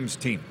Flames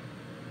team,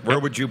 where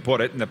would you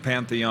put it in the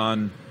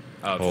pantheon?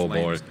 Oh,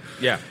 Flames. boy.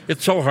 Yeah.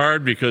 It's so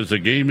hard because the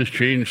game has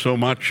changed so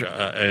much.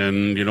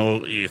 And, you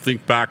know, you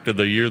think back to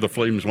the year the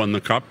Flames won the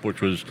Cup,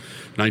 which was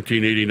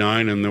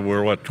 1989, and there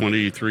were,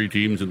 23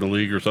 teams in the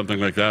league or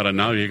something like that. And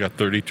now you got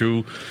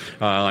 32.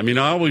 I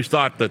always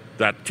thought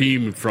that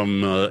team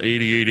from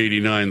 88,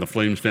 89, the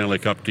Flames Stanley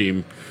Cup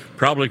team,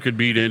 probably could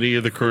beat any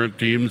of the current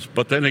teams.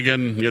 But then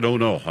again, you don't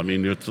know.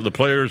 The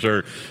players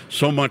are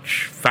so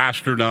much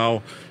faster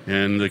now,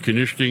 and the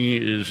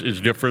conditioning is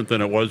different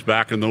than it was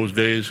back in those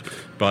days.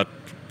 But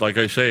like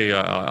I say,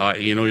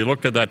 you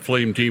looked at that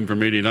Flame team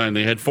from '89.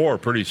 They had 4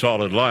 pretty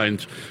solid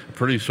lines,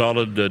 pretty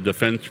solid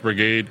defense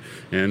brigade,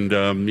 and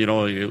to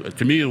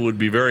me, it would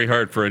be very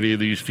hard for any of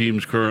these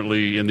teams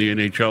currently in the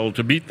NHL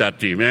to beat that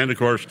team. And of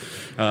course,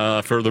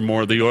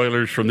 furthermore, the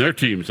Oilers from their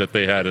teams that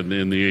they had in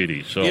the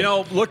 '80s.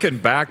 So looking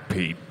back,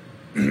 Pete.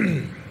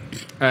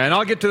 And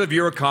I'll get to the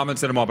viewer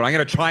comments in a moment. I'm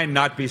going to try and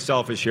not be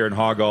selfish here and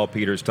hog all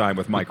Peter's time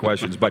with my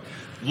questions. But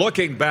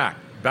looking back,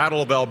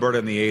 Battle of Alberta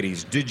in the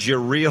 80s, did you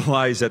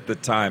realize at the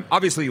time,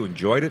 obviously you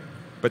enjoyed it,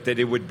 but that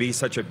it would be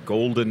such a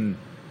golden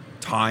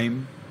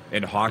time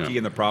in hockey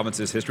in the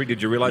province's history?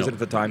 Did you realize it at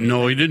the time?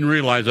 No, you didn't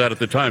realize that at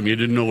the time. You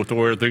didn't know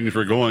where things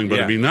were going.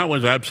 But, that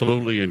was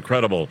absolutely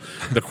incredible,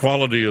 the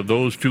quality of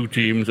those two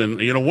teams. And,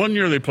 one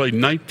year they played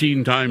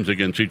 19 times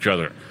against each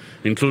other,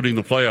 including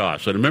the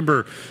playoffs. And I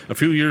remember a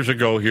few years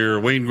ago here,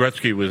 Wayne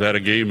Gretzky was at a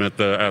game at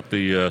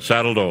the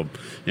Saddle Dome,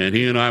 and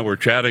he and I were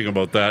chatting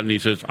about that, and he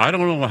says, I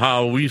don't know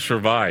how we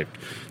survived,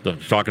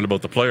 talking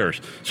about the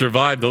players,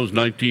 survived those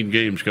 19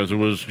 games, because it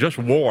was just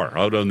war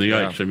out on the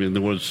ice.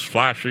 There was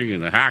slashing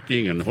and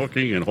hacking and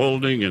hooking and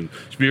holding and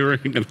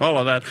spearing and all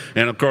of that,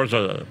 and of course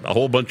a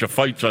whole bunch of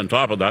fights on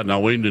top of that. Now,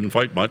 Wayne didn't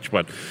fight much,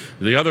 but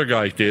the other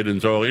guys did, and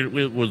so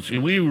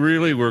we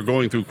really were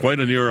going through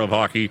quite an era of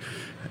hockey,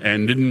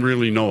 and didn't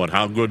really know it,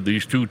 how good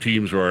these two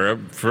teams were.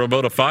 For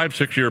about a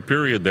 5-6 year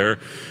period there,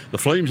 the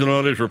Flames and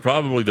Oilers were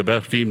probably the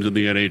best teams in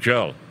the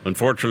NHL.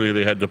 Unfortunately,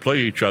 they had to play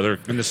each other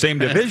in the same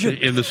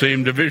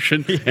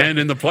division. And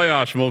in the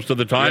playoffs most of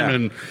the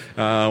time.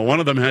 And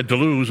one of them had to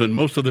lose, and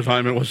most of the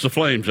time it was the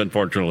Flames,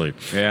 unfortunately.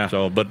 Yeah.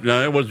 But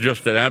it was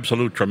just an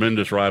absolute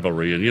tremendous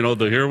rivalry. And,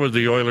 here was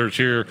the Oilers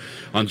here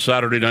on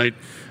Saturday night.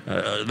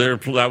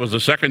 That was the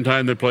second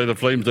time they play the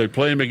Flames. They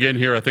play them again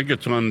here. I think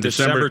it's on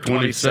December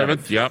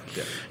 27th. Yep.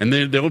 Yeah. And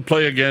they don't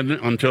play again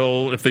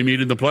until if they meet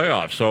in the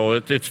playoffs. So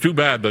it's too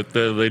bad that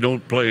they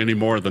don't play any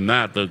more than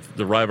that.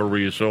 The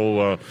rivalry is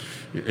so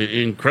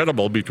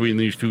incredible between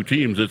these two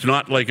teams. It's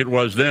not like it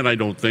was then, I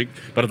don't think.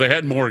 But if they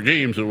had more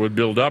games, it would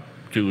build up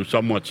to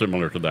somewhat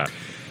similar to that.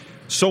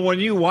 So when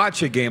you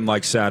watch a game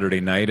like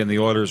Saturday night and the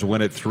Oilers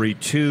win it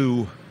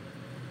 3-2,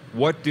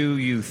 what do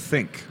you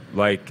think?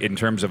 Like in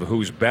terms of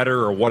who's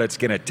better or what it's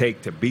going to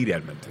take to beat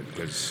Edmonton?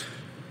 Because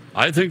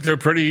I think they're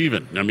pretty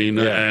even. I mean,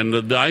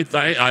 and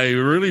I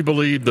really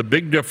believe the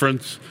big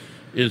difference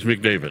is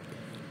McDavid.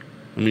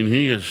 I mean,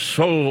 he is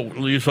so.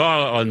 You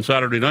saw on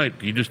Saturday night,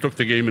 he just took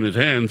the game in his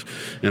hands,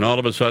 and all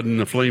of a sudden,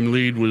 the Flame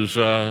lead was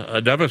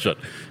a deficit.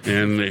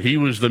 And he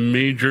was the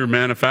major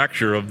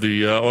manufacturer of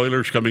the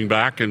Oilers coming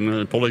back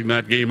and pulling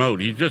that game out.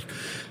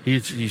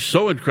 He's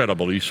so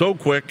incredible. He's so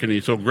quick, and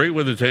he's so great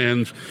with his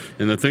hands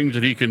and the things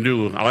that he can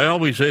do. I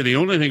always say the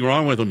only thing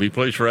wrong with him, he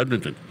plays for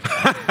Edmonton.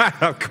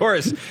 Of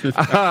course.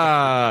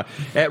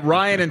 At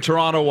Ryan in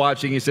Toronto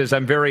watching, he says,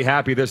 I'm very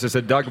happy this is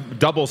a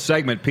double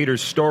segment.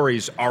 Peter's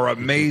stories are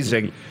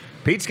amazing.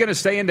 Pete's going to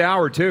stay into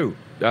hour two.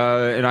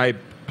 And I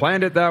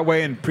planned it that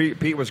way, and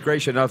Pete was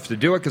gracious enough to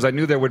do it because I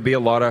knew there would be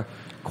a lot of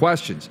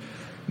questions.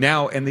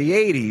 Now, in the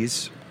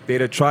 80s,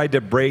 they'd have tried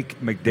to break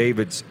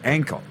McDavid's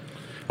ankle.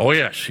 Oh,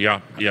 yes,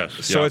 yes.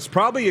 So it's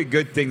probably a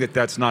good thing that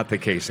that's not the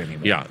case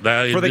anymore. Yeah.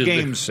 For the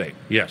game's sake.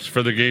 Yes,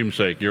 for the game's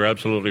sake. You're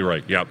absolutely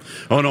right, yeah.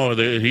 Oh, no,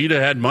 he'd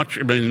have had much.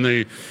 I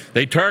mean,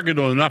 they target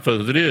him enough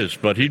as it is,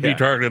 but he'd be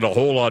targeted a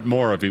whole lot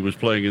more if he was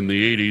playing in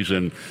the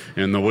 80s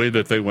and the way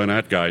that they went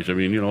at guys. I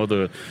mean,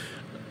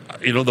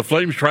 the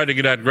Flames tried to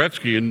get at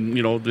Gretzky, and,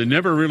 they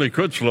never really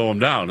could slow him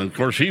down. And, of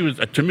course, he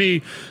was, to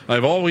me,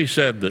 I've always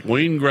said that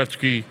Wayne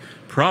Gretzky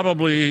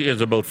probably is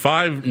about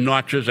 5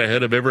 notches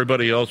ahead of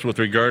everybody else with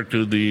regard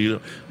to the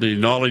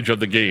knowledge of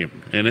the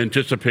game and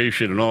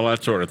anticipation and all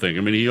that sort of thing.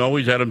 I mean, he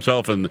always had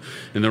himself in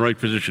the right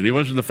position. He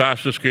wasn't the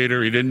fastest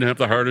skater. He didn't have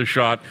the hardest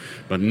shot,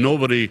 but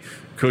nobody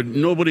could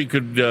knew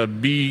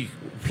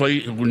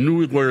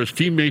where his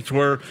teammates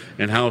were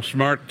and how was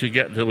smart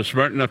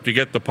enough to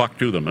get the puck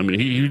to them. I mean,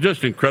 he was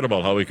just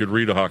incredible how he could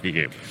read a hockey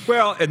game.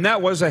 Well, and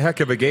that was a heck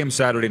of a game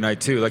Saturday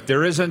night, too. Like,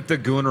 there isn't the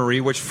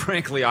goonery, which,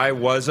 frankly, I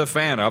was a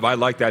fan of. I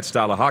like that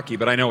style of hockey,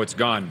 but I know it's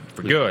gone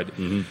for good.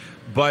 Mm-hmm.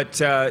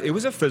 But it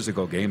was a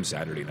physical game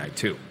Saturday night,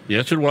 too.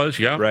 Yes, it was,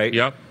 yeah. Right?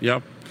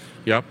 Yep.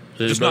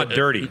 Just not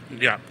dirty.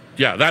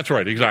 Yeah, that's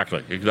right.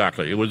 Exactly.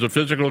 It was a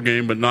physical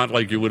game, but not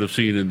like you would have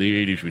seen in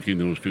the 80s between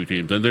those two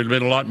teams. And there'd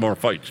been a lot more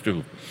fights,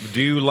 too.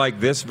 Do you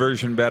like this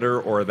version better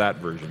or that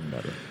version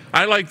better?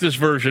 I like this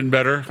version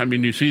better. I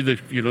mean, you see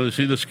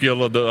the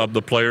skill of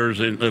the players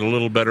in a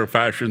little better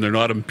fashion. They're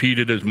not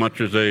impeded as much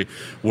as they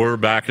were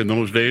back in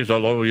those days.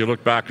 Although you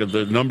look back at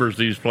the numbers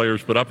these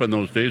players put up in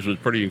those days, was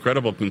pretty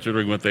incredible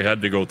considering what they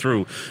had to go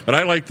through. But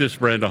I like this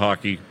brand of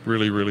hockey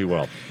really, really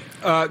well.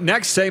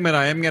 Next segment,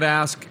 I am going to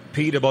ask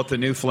Pete about the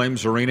new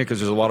Flames Arena because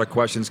there's a lot of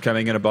questions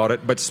coming in about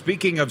it. But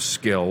speaking of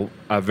skill,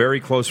 a very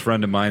close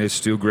friend of mine is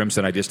Stu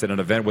Grimson. I just did an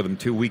event with him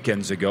 2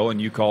 weekends ago, and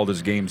you called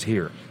his games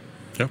here.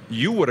 Yep.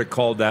 You would have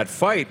called that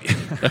fight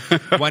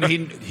when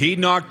he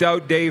knocked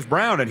out Dave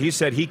Brown, and he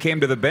said he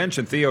came to the bench,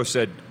 and Theo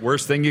said,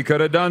 worst thing you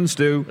could have done,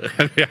 Stu,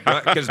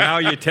 because now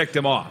you ticked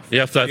him off.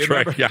 Yes, that's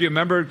right. Do you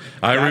remember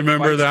I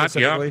remember that,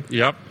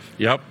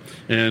 Yep.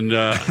 And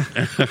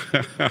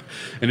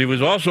and he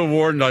was also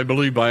warned, I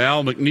believe, by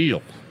Al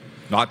McNeil.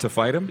 Not to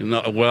fight him?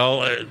 No,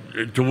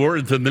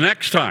 to the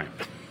next time.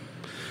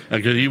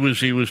 Because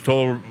he was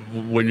told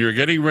when you're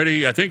getting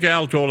ready, I think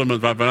Al told him,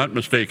 if I'm not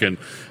mistaken,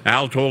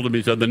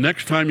 he said, the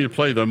next time you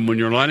play them, when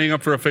you're lining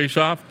up for a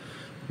face-off,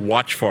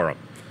 watch for them.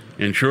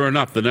 And sure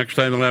enough, the next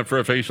time they lined up for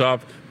a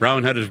face-off,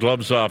 Brown had his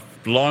gloves off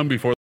long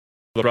before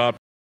the drop.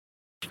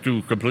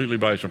 Stu completely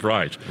by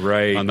surprise,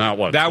 right? On that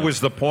one, that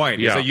was the point.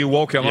 Yeah, so you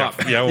woke him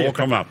up. Yeah, woke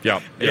him up.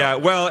 Yeah.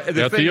 Well,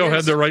 Theo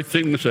had the right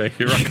thing to say.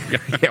 You're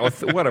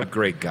right. What a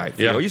great guy,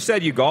 Theo. Yeah. You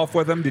said you golf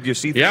with him. Did you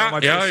see Theo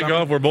much? I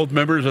golf. We're both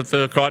members at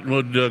the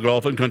Cottonwood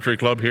Golf and Country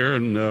Club here,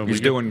 and he's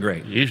doing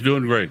great. He's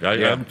doing great.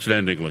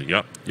 Outstandingly.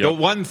 Yep. The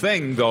one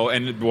thing, though,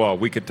 and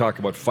we could talk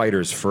about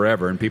fighters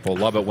forever, and people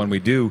love it when we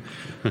do.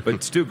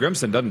 But Stu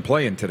Grimson doesn't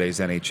play in today's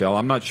NHL.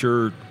 I'm not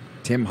sure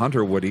Tim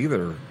Hunter would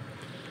either.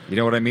 You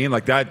know what I mean?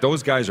 Like that,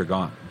 those guys are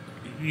gone.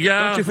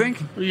 Yeah. Don't you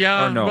think?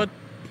 Yeah. Or no? But,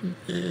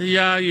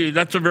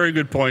 that's a very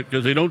good point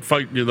because they don't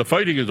fight. The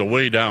fighting is a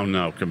way down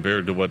now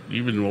compared to what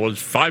even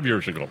was 5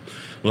 years ago,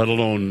 let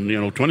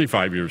alone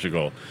 25 years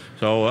ago.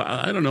 So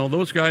I don't know.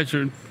 Those guys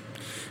are.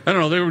 I don't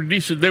know. They were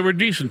decent. They were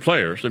decent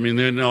players. I mean,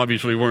 they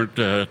obviously weren't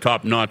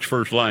top-notch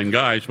first-line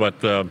guys,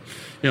 but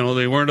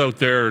they weren't out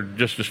there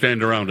just to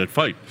stand around and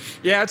fight.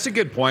 Yeah, that's a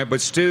good point.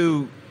 But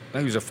Stu,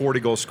 he was a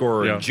 40-goal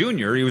scorer in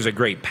junior. He was a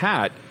great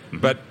pat.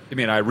 But, I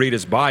mean, I read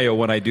his bio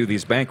when I do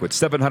these banquets.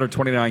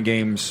 729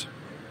 games,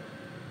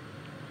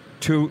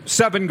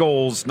 7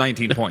 goals,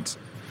 19 points.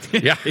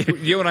 Yeah.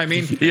 You know what I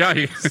mean?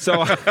 Yeah.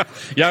 So,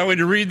 when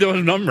you read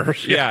those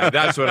numbers. Yeah,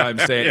 that's what I'm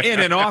saying. In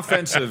an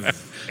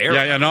offensive era.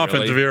 Yeah, an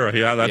offensive era.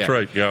 Yeah, that's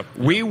right. Yeah.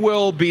 We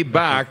will be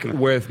back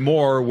with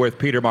more with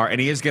Peter Maher,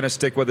 and he is going to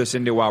stick with us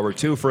into hour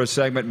 2 for a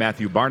segment.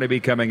 Matthew Barnaby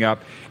coming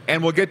up,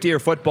 and we'll get to your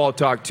football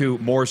talk too,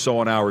 more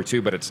so in hour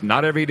 2. But it's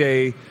not every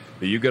day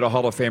that you get a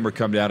Hall of Famer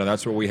come down, and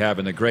that's what we have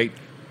in the great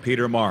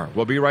Peter Maher.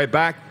 We'll be right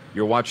back.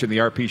 You're watching the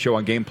RP Show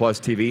on Game Plus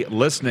TV,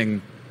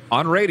 listening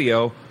on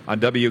radio on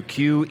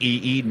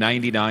WQEE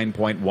 99.1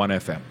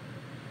 FM.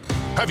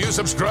 Have you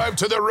subscribed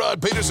to the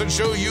Rod Peterson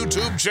Show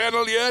YouTube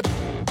channel yet?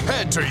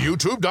 Head to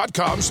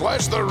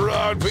youtube.com/The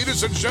Rod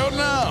Peterson Show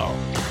now.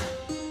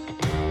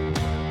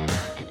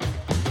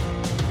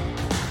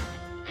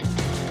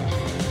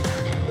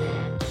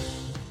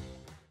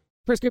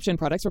 Prescription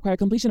products require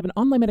completion of an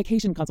online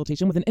medication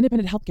consultation with an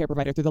independent healthcare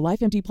provider through the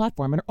LifeMD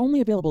platform and are only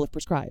available if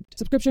prescribed.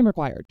 Subscription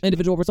required.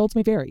 Individual results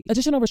may vary.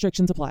 Additional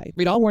restrictions apply.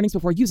 Read all warnings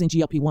before using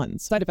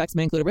GLP-1s. Side effects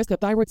may include a risk of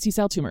thyroid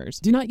C-cell tumors.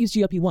 Do not use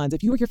GLP-1s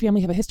if you or your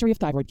family have a history of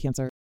thyroid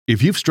cancer.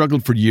 If you've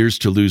struggled for years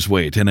to lose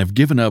weight and have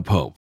given up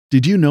hope,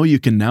 did you know you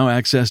can now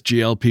access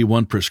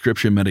GLP-1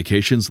 prescription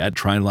medications at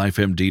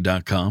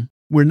TryLifeMD.com?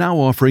 We're now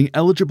offering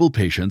eligible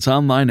patients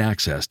online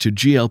access to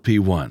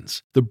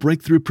GLP-1s, the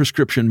breakthrough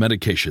prescription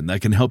medication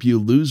that can help you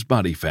lose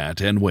body fat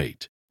and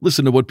weight.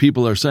 Listen to what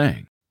people are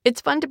saying.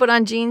 It's fun to put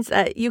on jeans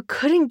that you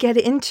couldn't get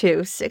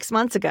into 6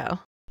 months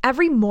ago.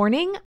 Every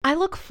morning, I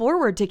look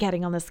forward to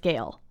getting on the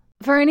scale.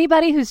 For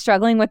anybody who's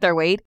struggling with their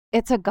weight,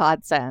 it's a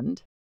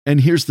godsend.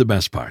 And here's the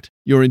best part.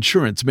 Your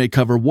insurance may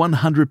cover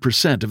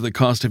 100% of the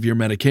cost of your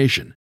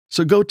medication.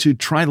 So go to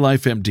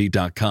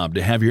TryLifeMD.com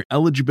to have your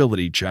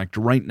eligibility checked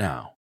right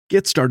now.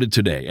 Get started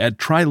today at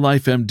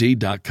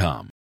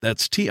TryLifeMD.com.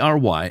 That's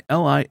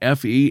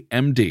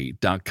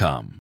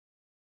TryLifeMD.com.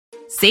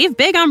 Save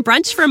big on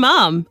brunch for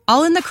mom,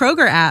 all in the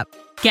Kroger app.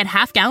 Get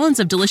half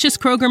gallons of delicious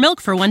Kroger milk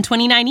for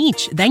 $1.29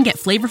 each. Then get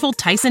flavorful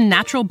Tyson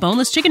natural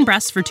boneless chicken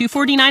breasts for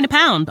 $2.49 a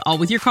pound, all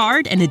with your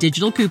card and a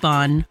digital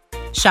coupon.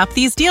 Shop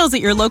these deals at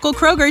your local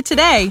Kroger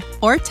today,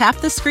 or tap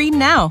the screen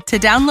now to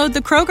download the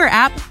Kroger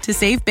app to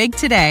save big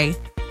today.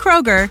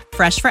 Kroger,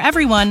 fresh for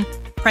everyone.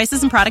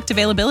 Prices and product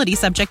availability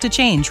subject to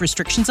change.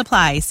 Restrictions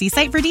apply. See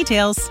site for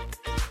details.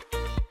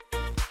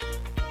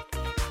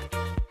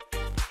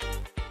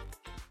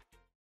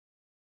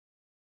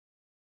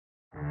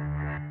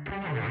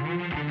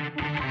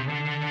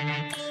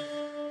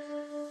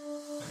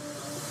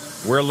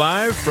 We're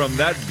live from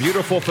that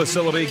beautiful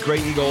facility,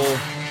 Grey Eagle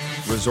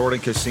Resort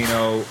and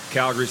Casino,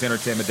 Calgary's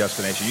entertainment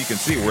destination. You can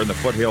see we're in the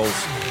foothills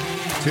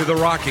to the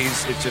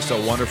Rockies. It's just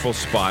a wonderful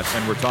spot.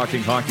 And we're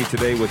talking hockey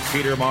today with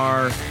Peter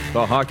Maher,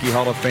 the Hockey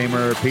Hall of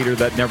Famer. Peter,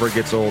 that never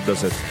gets old,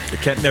 does it?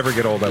 It can't never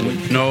get old, that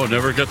would. No, it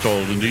never gets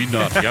old. Indeed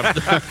not. Yep.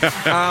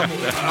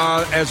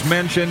 As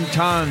mentioned,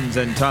 tons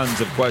and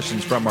tons of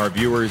questions from our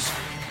viewers.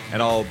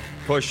 And I'll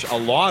push a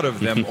lot of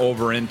them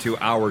over into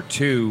hour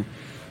 2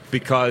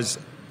 because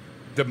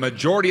the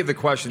majority of the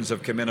questions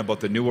have come in about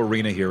the new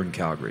arena here in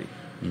Calgary.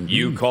 Mm-hmm.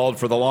 You called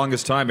for the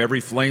longest time every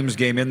Flames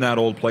game in that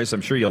old place.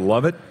 I'm sure you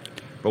love it.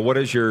 But what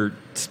is your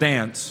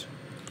stance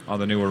on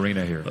the new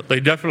arena here? They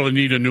definitely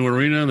need a new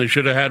arena, and they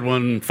should have had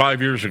one 5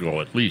 years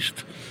ago at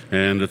least.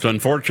 And it's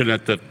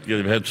unfortunate that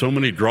they've had so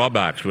many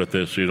drawbacks with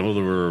this. You know,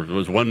 there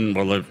was one,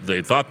 well,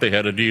 they thought they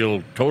had a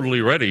deal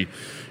totally ready.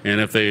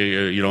 And if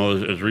they,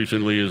 as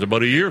recently as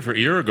about a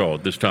year ago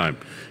at this time,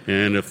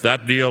 and if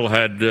that deal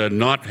had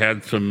not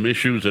had some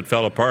issues that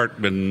fell apart,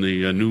 when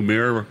the new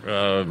mayor,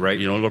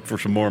 looked for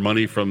some more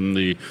money from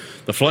the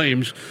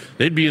Flames,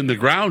 they'd be in the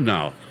ground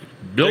now,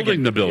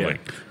 building the building.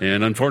 Yeah.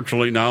 And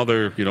unfortunately now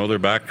they're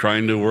back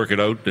trying to work it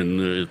out.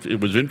 And it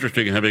was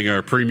interesting having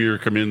our premier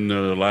come in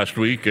last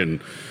week and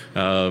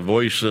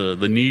voice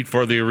the need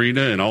for the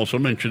arena, and also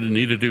mentioned it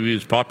needed to be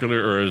as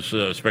popular or as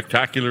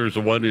spectacular as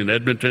the one in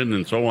Edmonton,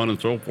 and so on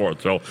and so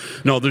forth. So,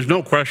 no, there's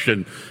no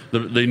question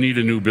they need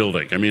a new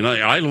building. I mean,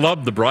 I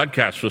love the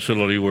broadcast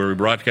facility where we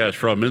broadcast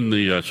from in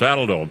the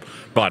Saddle Dome,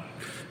 but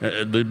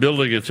the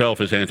building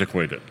itself is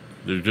antiquated.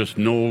 There's just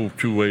no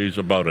two ways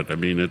about it. I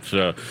mean, it's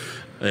the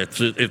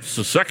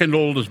second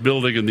oldest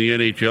building in the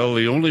NHL.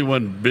 The only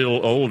one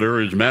built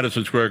older is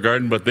Madison Square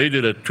Garden, but they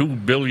did a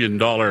 $2 billion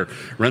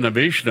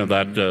renovation of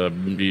that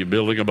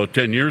building about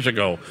 10 years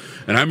ago.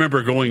 And I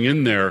remember going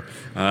in there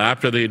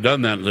after they had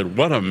done that and said,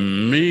 what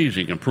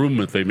amazing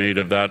improvement they made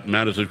of that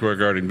Madison Square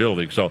Garden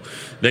building. So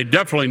they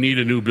definitely need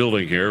a new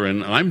building here,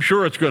 and I'm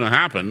sure it's going to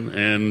happen.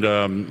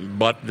 And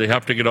but they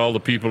have to get all the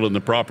people in the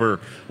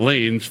proper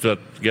lanes to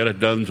get it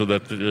done so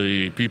that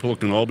the people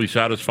can all be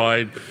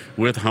satisfied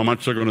with how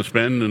much they're going to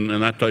spend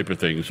and that type of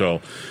thing. So,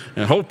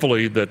 and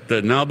hopefully that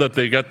now that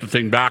they got the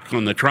thing back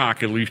on the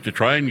track, at least to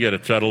try and get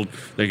it settled,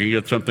 they can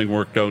get something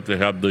worked out to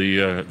have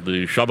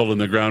the shovel in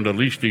the ground at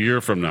least a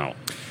year from now.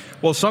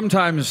 Well,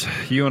 sometimes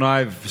you and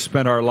I have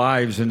spent our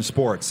lives in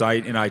sports.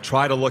 I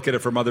try to look at it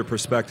from other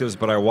perspectives,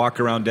 but I walk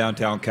around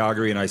downtown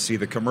Calgary and I see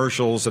the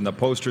commercials and the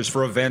posters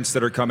for events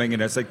that are coming,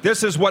 and it's like,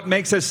 this is what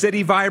makes a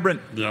city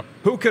vibrant. Yep.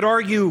 Who could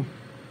argue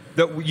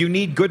that you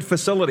need good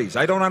facilities?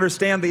 I don't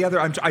understand the other.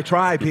 I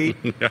try, Pete.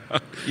 Yeah.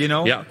 You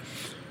know? Yeah.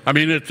 I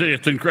mean, it's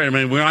incredible.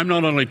 I mean, I'm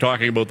not only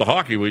talking about the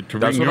hockey. To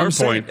bring your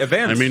point,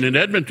 events. I mean, in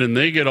Edmonton,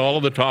 they get all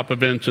of the top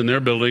events in their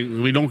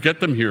building. We don't get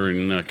them here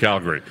in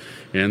Calgary,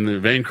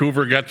 and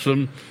Vancouver gets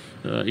them.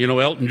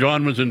 Elton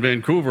John was in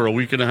Vancouver a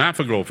week and a half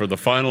ago for the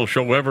final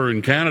show ever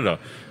in Canada.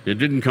 It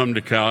didn't come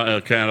to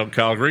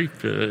Calgary.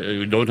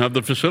 We don't have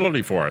the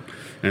facility for it.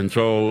 And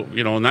so,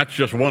 and that's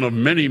just one of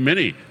many,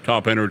 many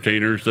top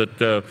entertainers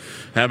that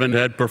haven't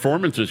had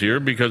performances here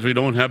because we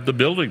don't have the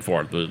building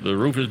for it. The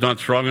roof is not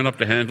strong enough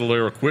to handle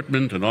their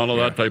equipment and all of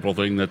that type of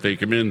thing that they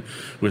come in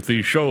with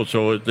these shows.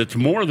 So it's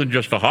more than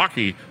just a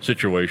hockey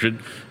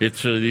situation.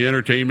 It's the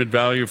entertainment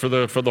value for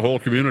the whole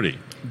community.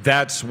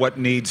 That's what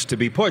needs to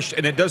be pushed.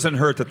 And it doesn't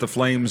hurt that the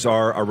Flames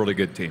are a really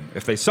good team.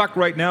 If they suck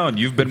right now, and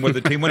you've been with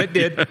the team when it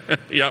did,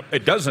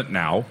 it doesn't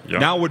now.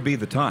 Yep. Now would be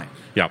the time.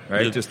 Yeah.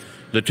 Right?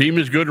 The team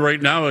is good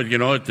right now.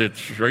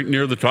 It's right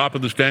near the top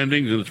of the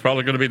standings, and it's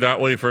probably going to be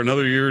that way for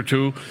another year or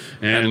two,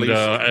 and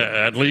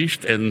at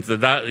least. And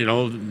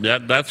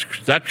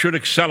that should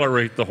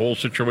accelerate the whole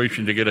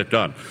situation to get it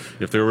done.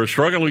 If they're a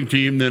struggling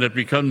team, then it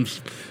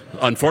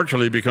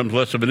unfortunately becomes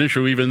less of an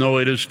issue, even though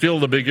it is still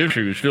the big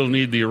issue. You still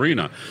need the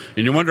arena.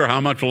 And you wonder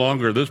how much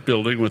longer this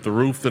building, with the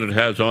roof that it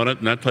has on it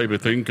and that type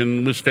of thing,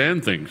 can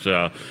withstand things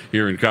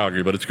here in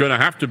Calgary. But it's going to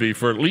have to be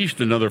for at least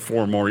another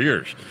 4 more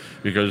years,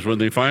 because when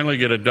they finally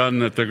get it done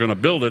that they're going to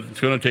build it, it's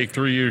going to take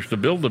 3 years to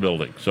build the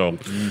building. So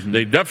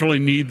they definitely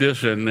need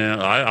this, and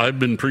I've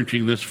been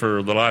preaching this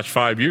for the last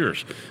 5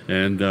 years.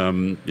 And,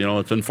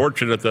 it's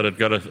unfortunate that it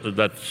got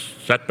that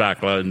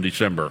setback in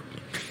December.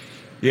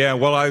 Yeah,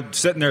 well, I'm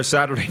sitting there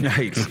Saturday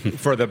night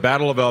for the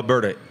Battle of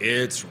Alberta.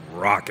 It's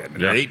rocking.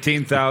 Yeah.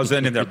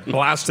 18,000, and they're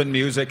blasting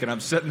music, and I'm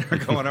sitting there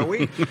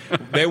going,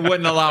 They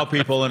wouldn't allow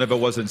people in if it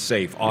wasn't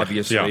safe,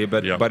 obviously,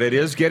 but it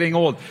is getting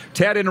old.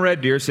 Ted in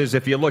Red Deer says,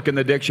 if you look in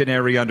the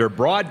dictionary under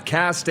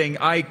broadcasting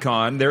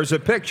icon, there's a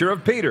picture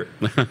of Peter.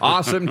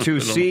 Awesome to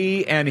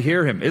see and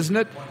hear him, isn't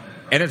it?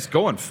 And it's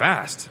going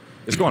fast.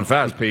 It's going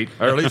fast, Pete,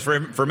 or at least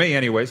for me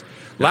anyways.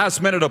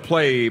 Last minute of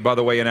play, by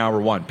the way, in hour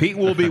 1. Pete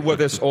will be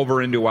with us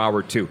over into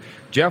hour 2.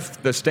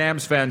 Jeff, the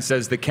Stamps fan,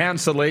 says the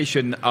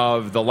cancellation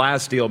of the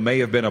last deal may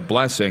have been a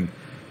blessing.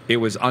 It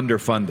was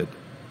underfunded.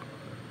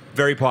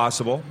 Very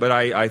possible, but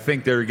I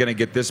think they're going to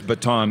get this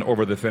baton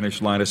over the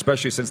finish line,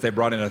 especially since they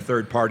brought in a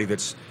third party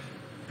that's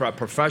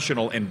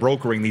professional in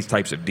brokering these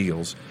types of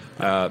deals.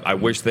 I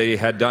wish they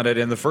had done it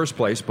in the first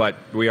place, but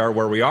we are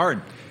where we are,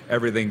 and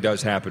everything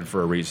does happen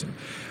for a reason.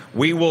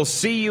 We will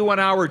see you in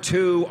hour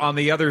 2 on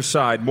the other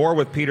side. More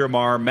with Peter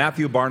Maher,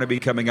 Matthew Barnaby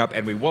coming up,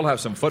 and we will have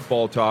some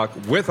football talk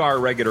with our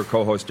regular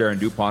co-host Darren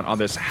DuPont on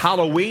this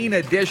Halloween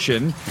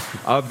edition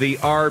of the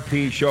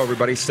RP Show.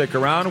 Everybody stick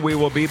around. We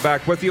will be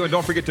back with you. And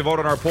don't forget to vote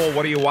on our poll.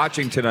 What are you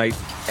watching tonight?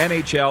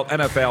 NHL,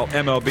 NFL,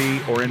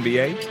 MLB, or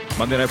NBA?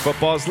 Monday Night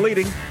Football is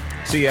leading.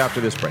 See you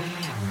after this break.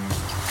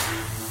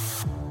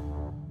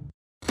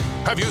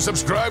 Have you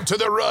subscribed to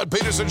the Rod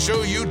Peterson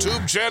Show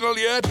YouTube channel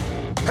yet?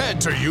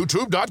 Head to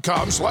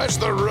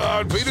youtube.com/The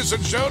Rod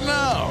Peterson Show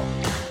now.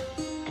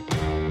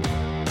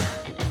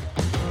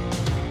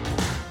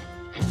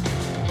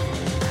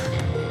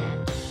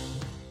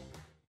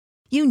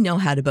 You know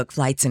how to book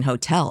flights and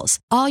hotels.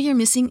 All you're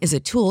missing is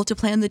a tool to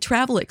plan the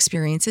travel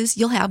experiences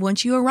you'll have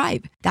once you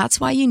arrive. That's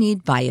why you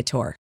need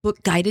Viator.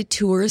 Book guided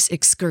tours,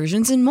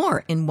 excursions, and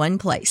more in one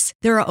place.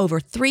 There are over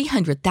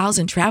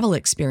 300,000 travel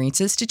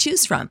experiences to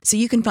choose from, so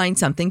you can find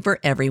something for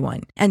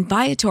everyone. And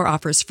Viator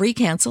offers free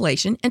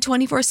cancellation and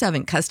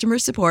 24/7 customer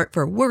support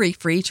for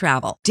worry-free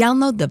travel.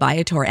 Download the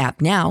Viator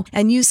app now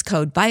and use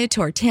code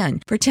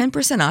Viator10 for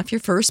 10% off your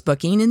first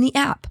booking in the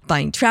app.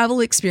 Find travel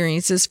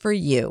experiences for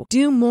you.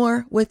 Do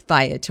more with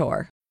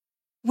Viator.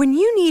 When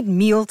you need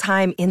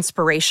mealtime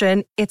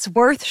inspiration, it's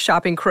worth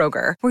shopping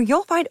Kroger, where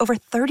you'll find over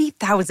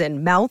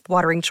 30,000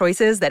 mouth-watering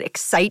choices that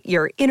excite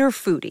your inner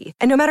foodie.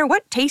 And no matter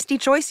what tasty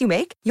choice you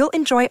make, you'll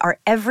enjoy our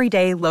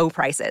everyday low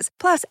prices,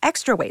 plus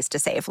extra ways to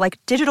save, like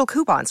digital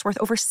coupons worth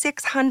over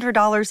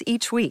 $600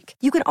 each week.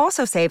 You can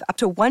also save up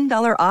to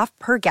 $1 off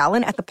per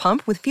gallon at the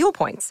pump with fuel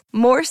points.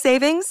 More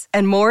savings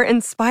and more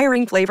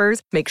inspiring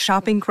flavors make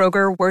shopping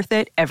Kroger worth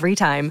it every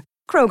time.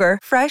 Kroger,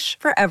 fresh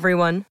for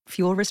everyone.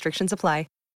 Fuel restrictions apply.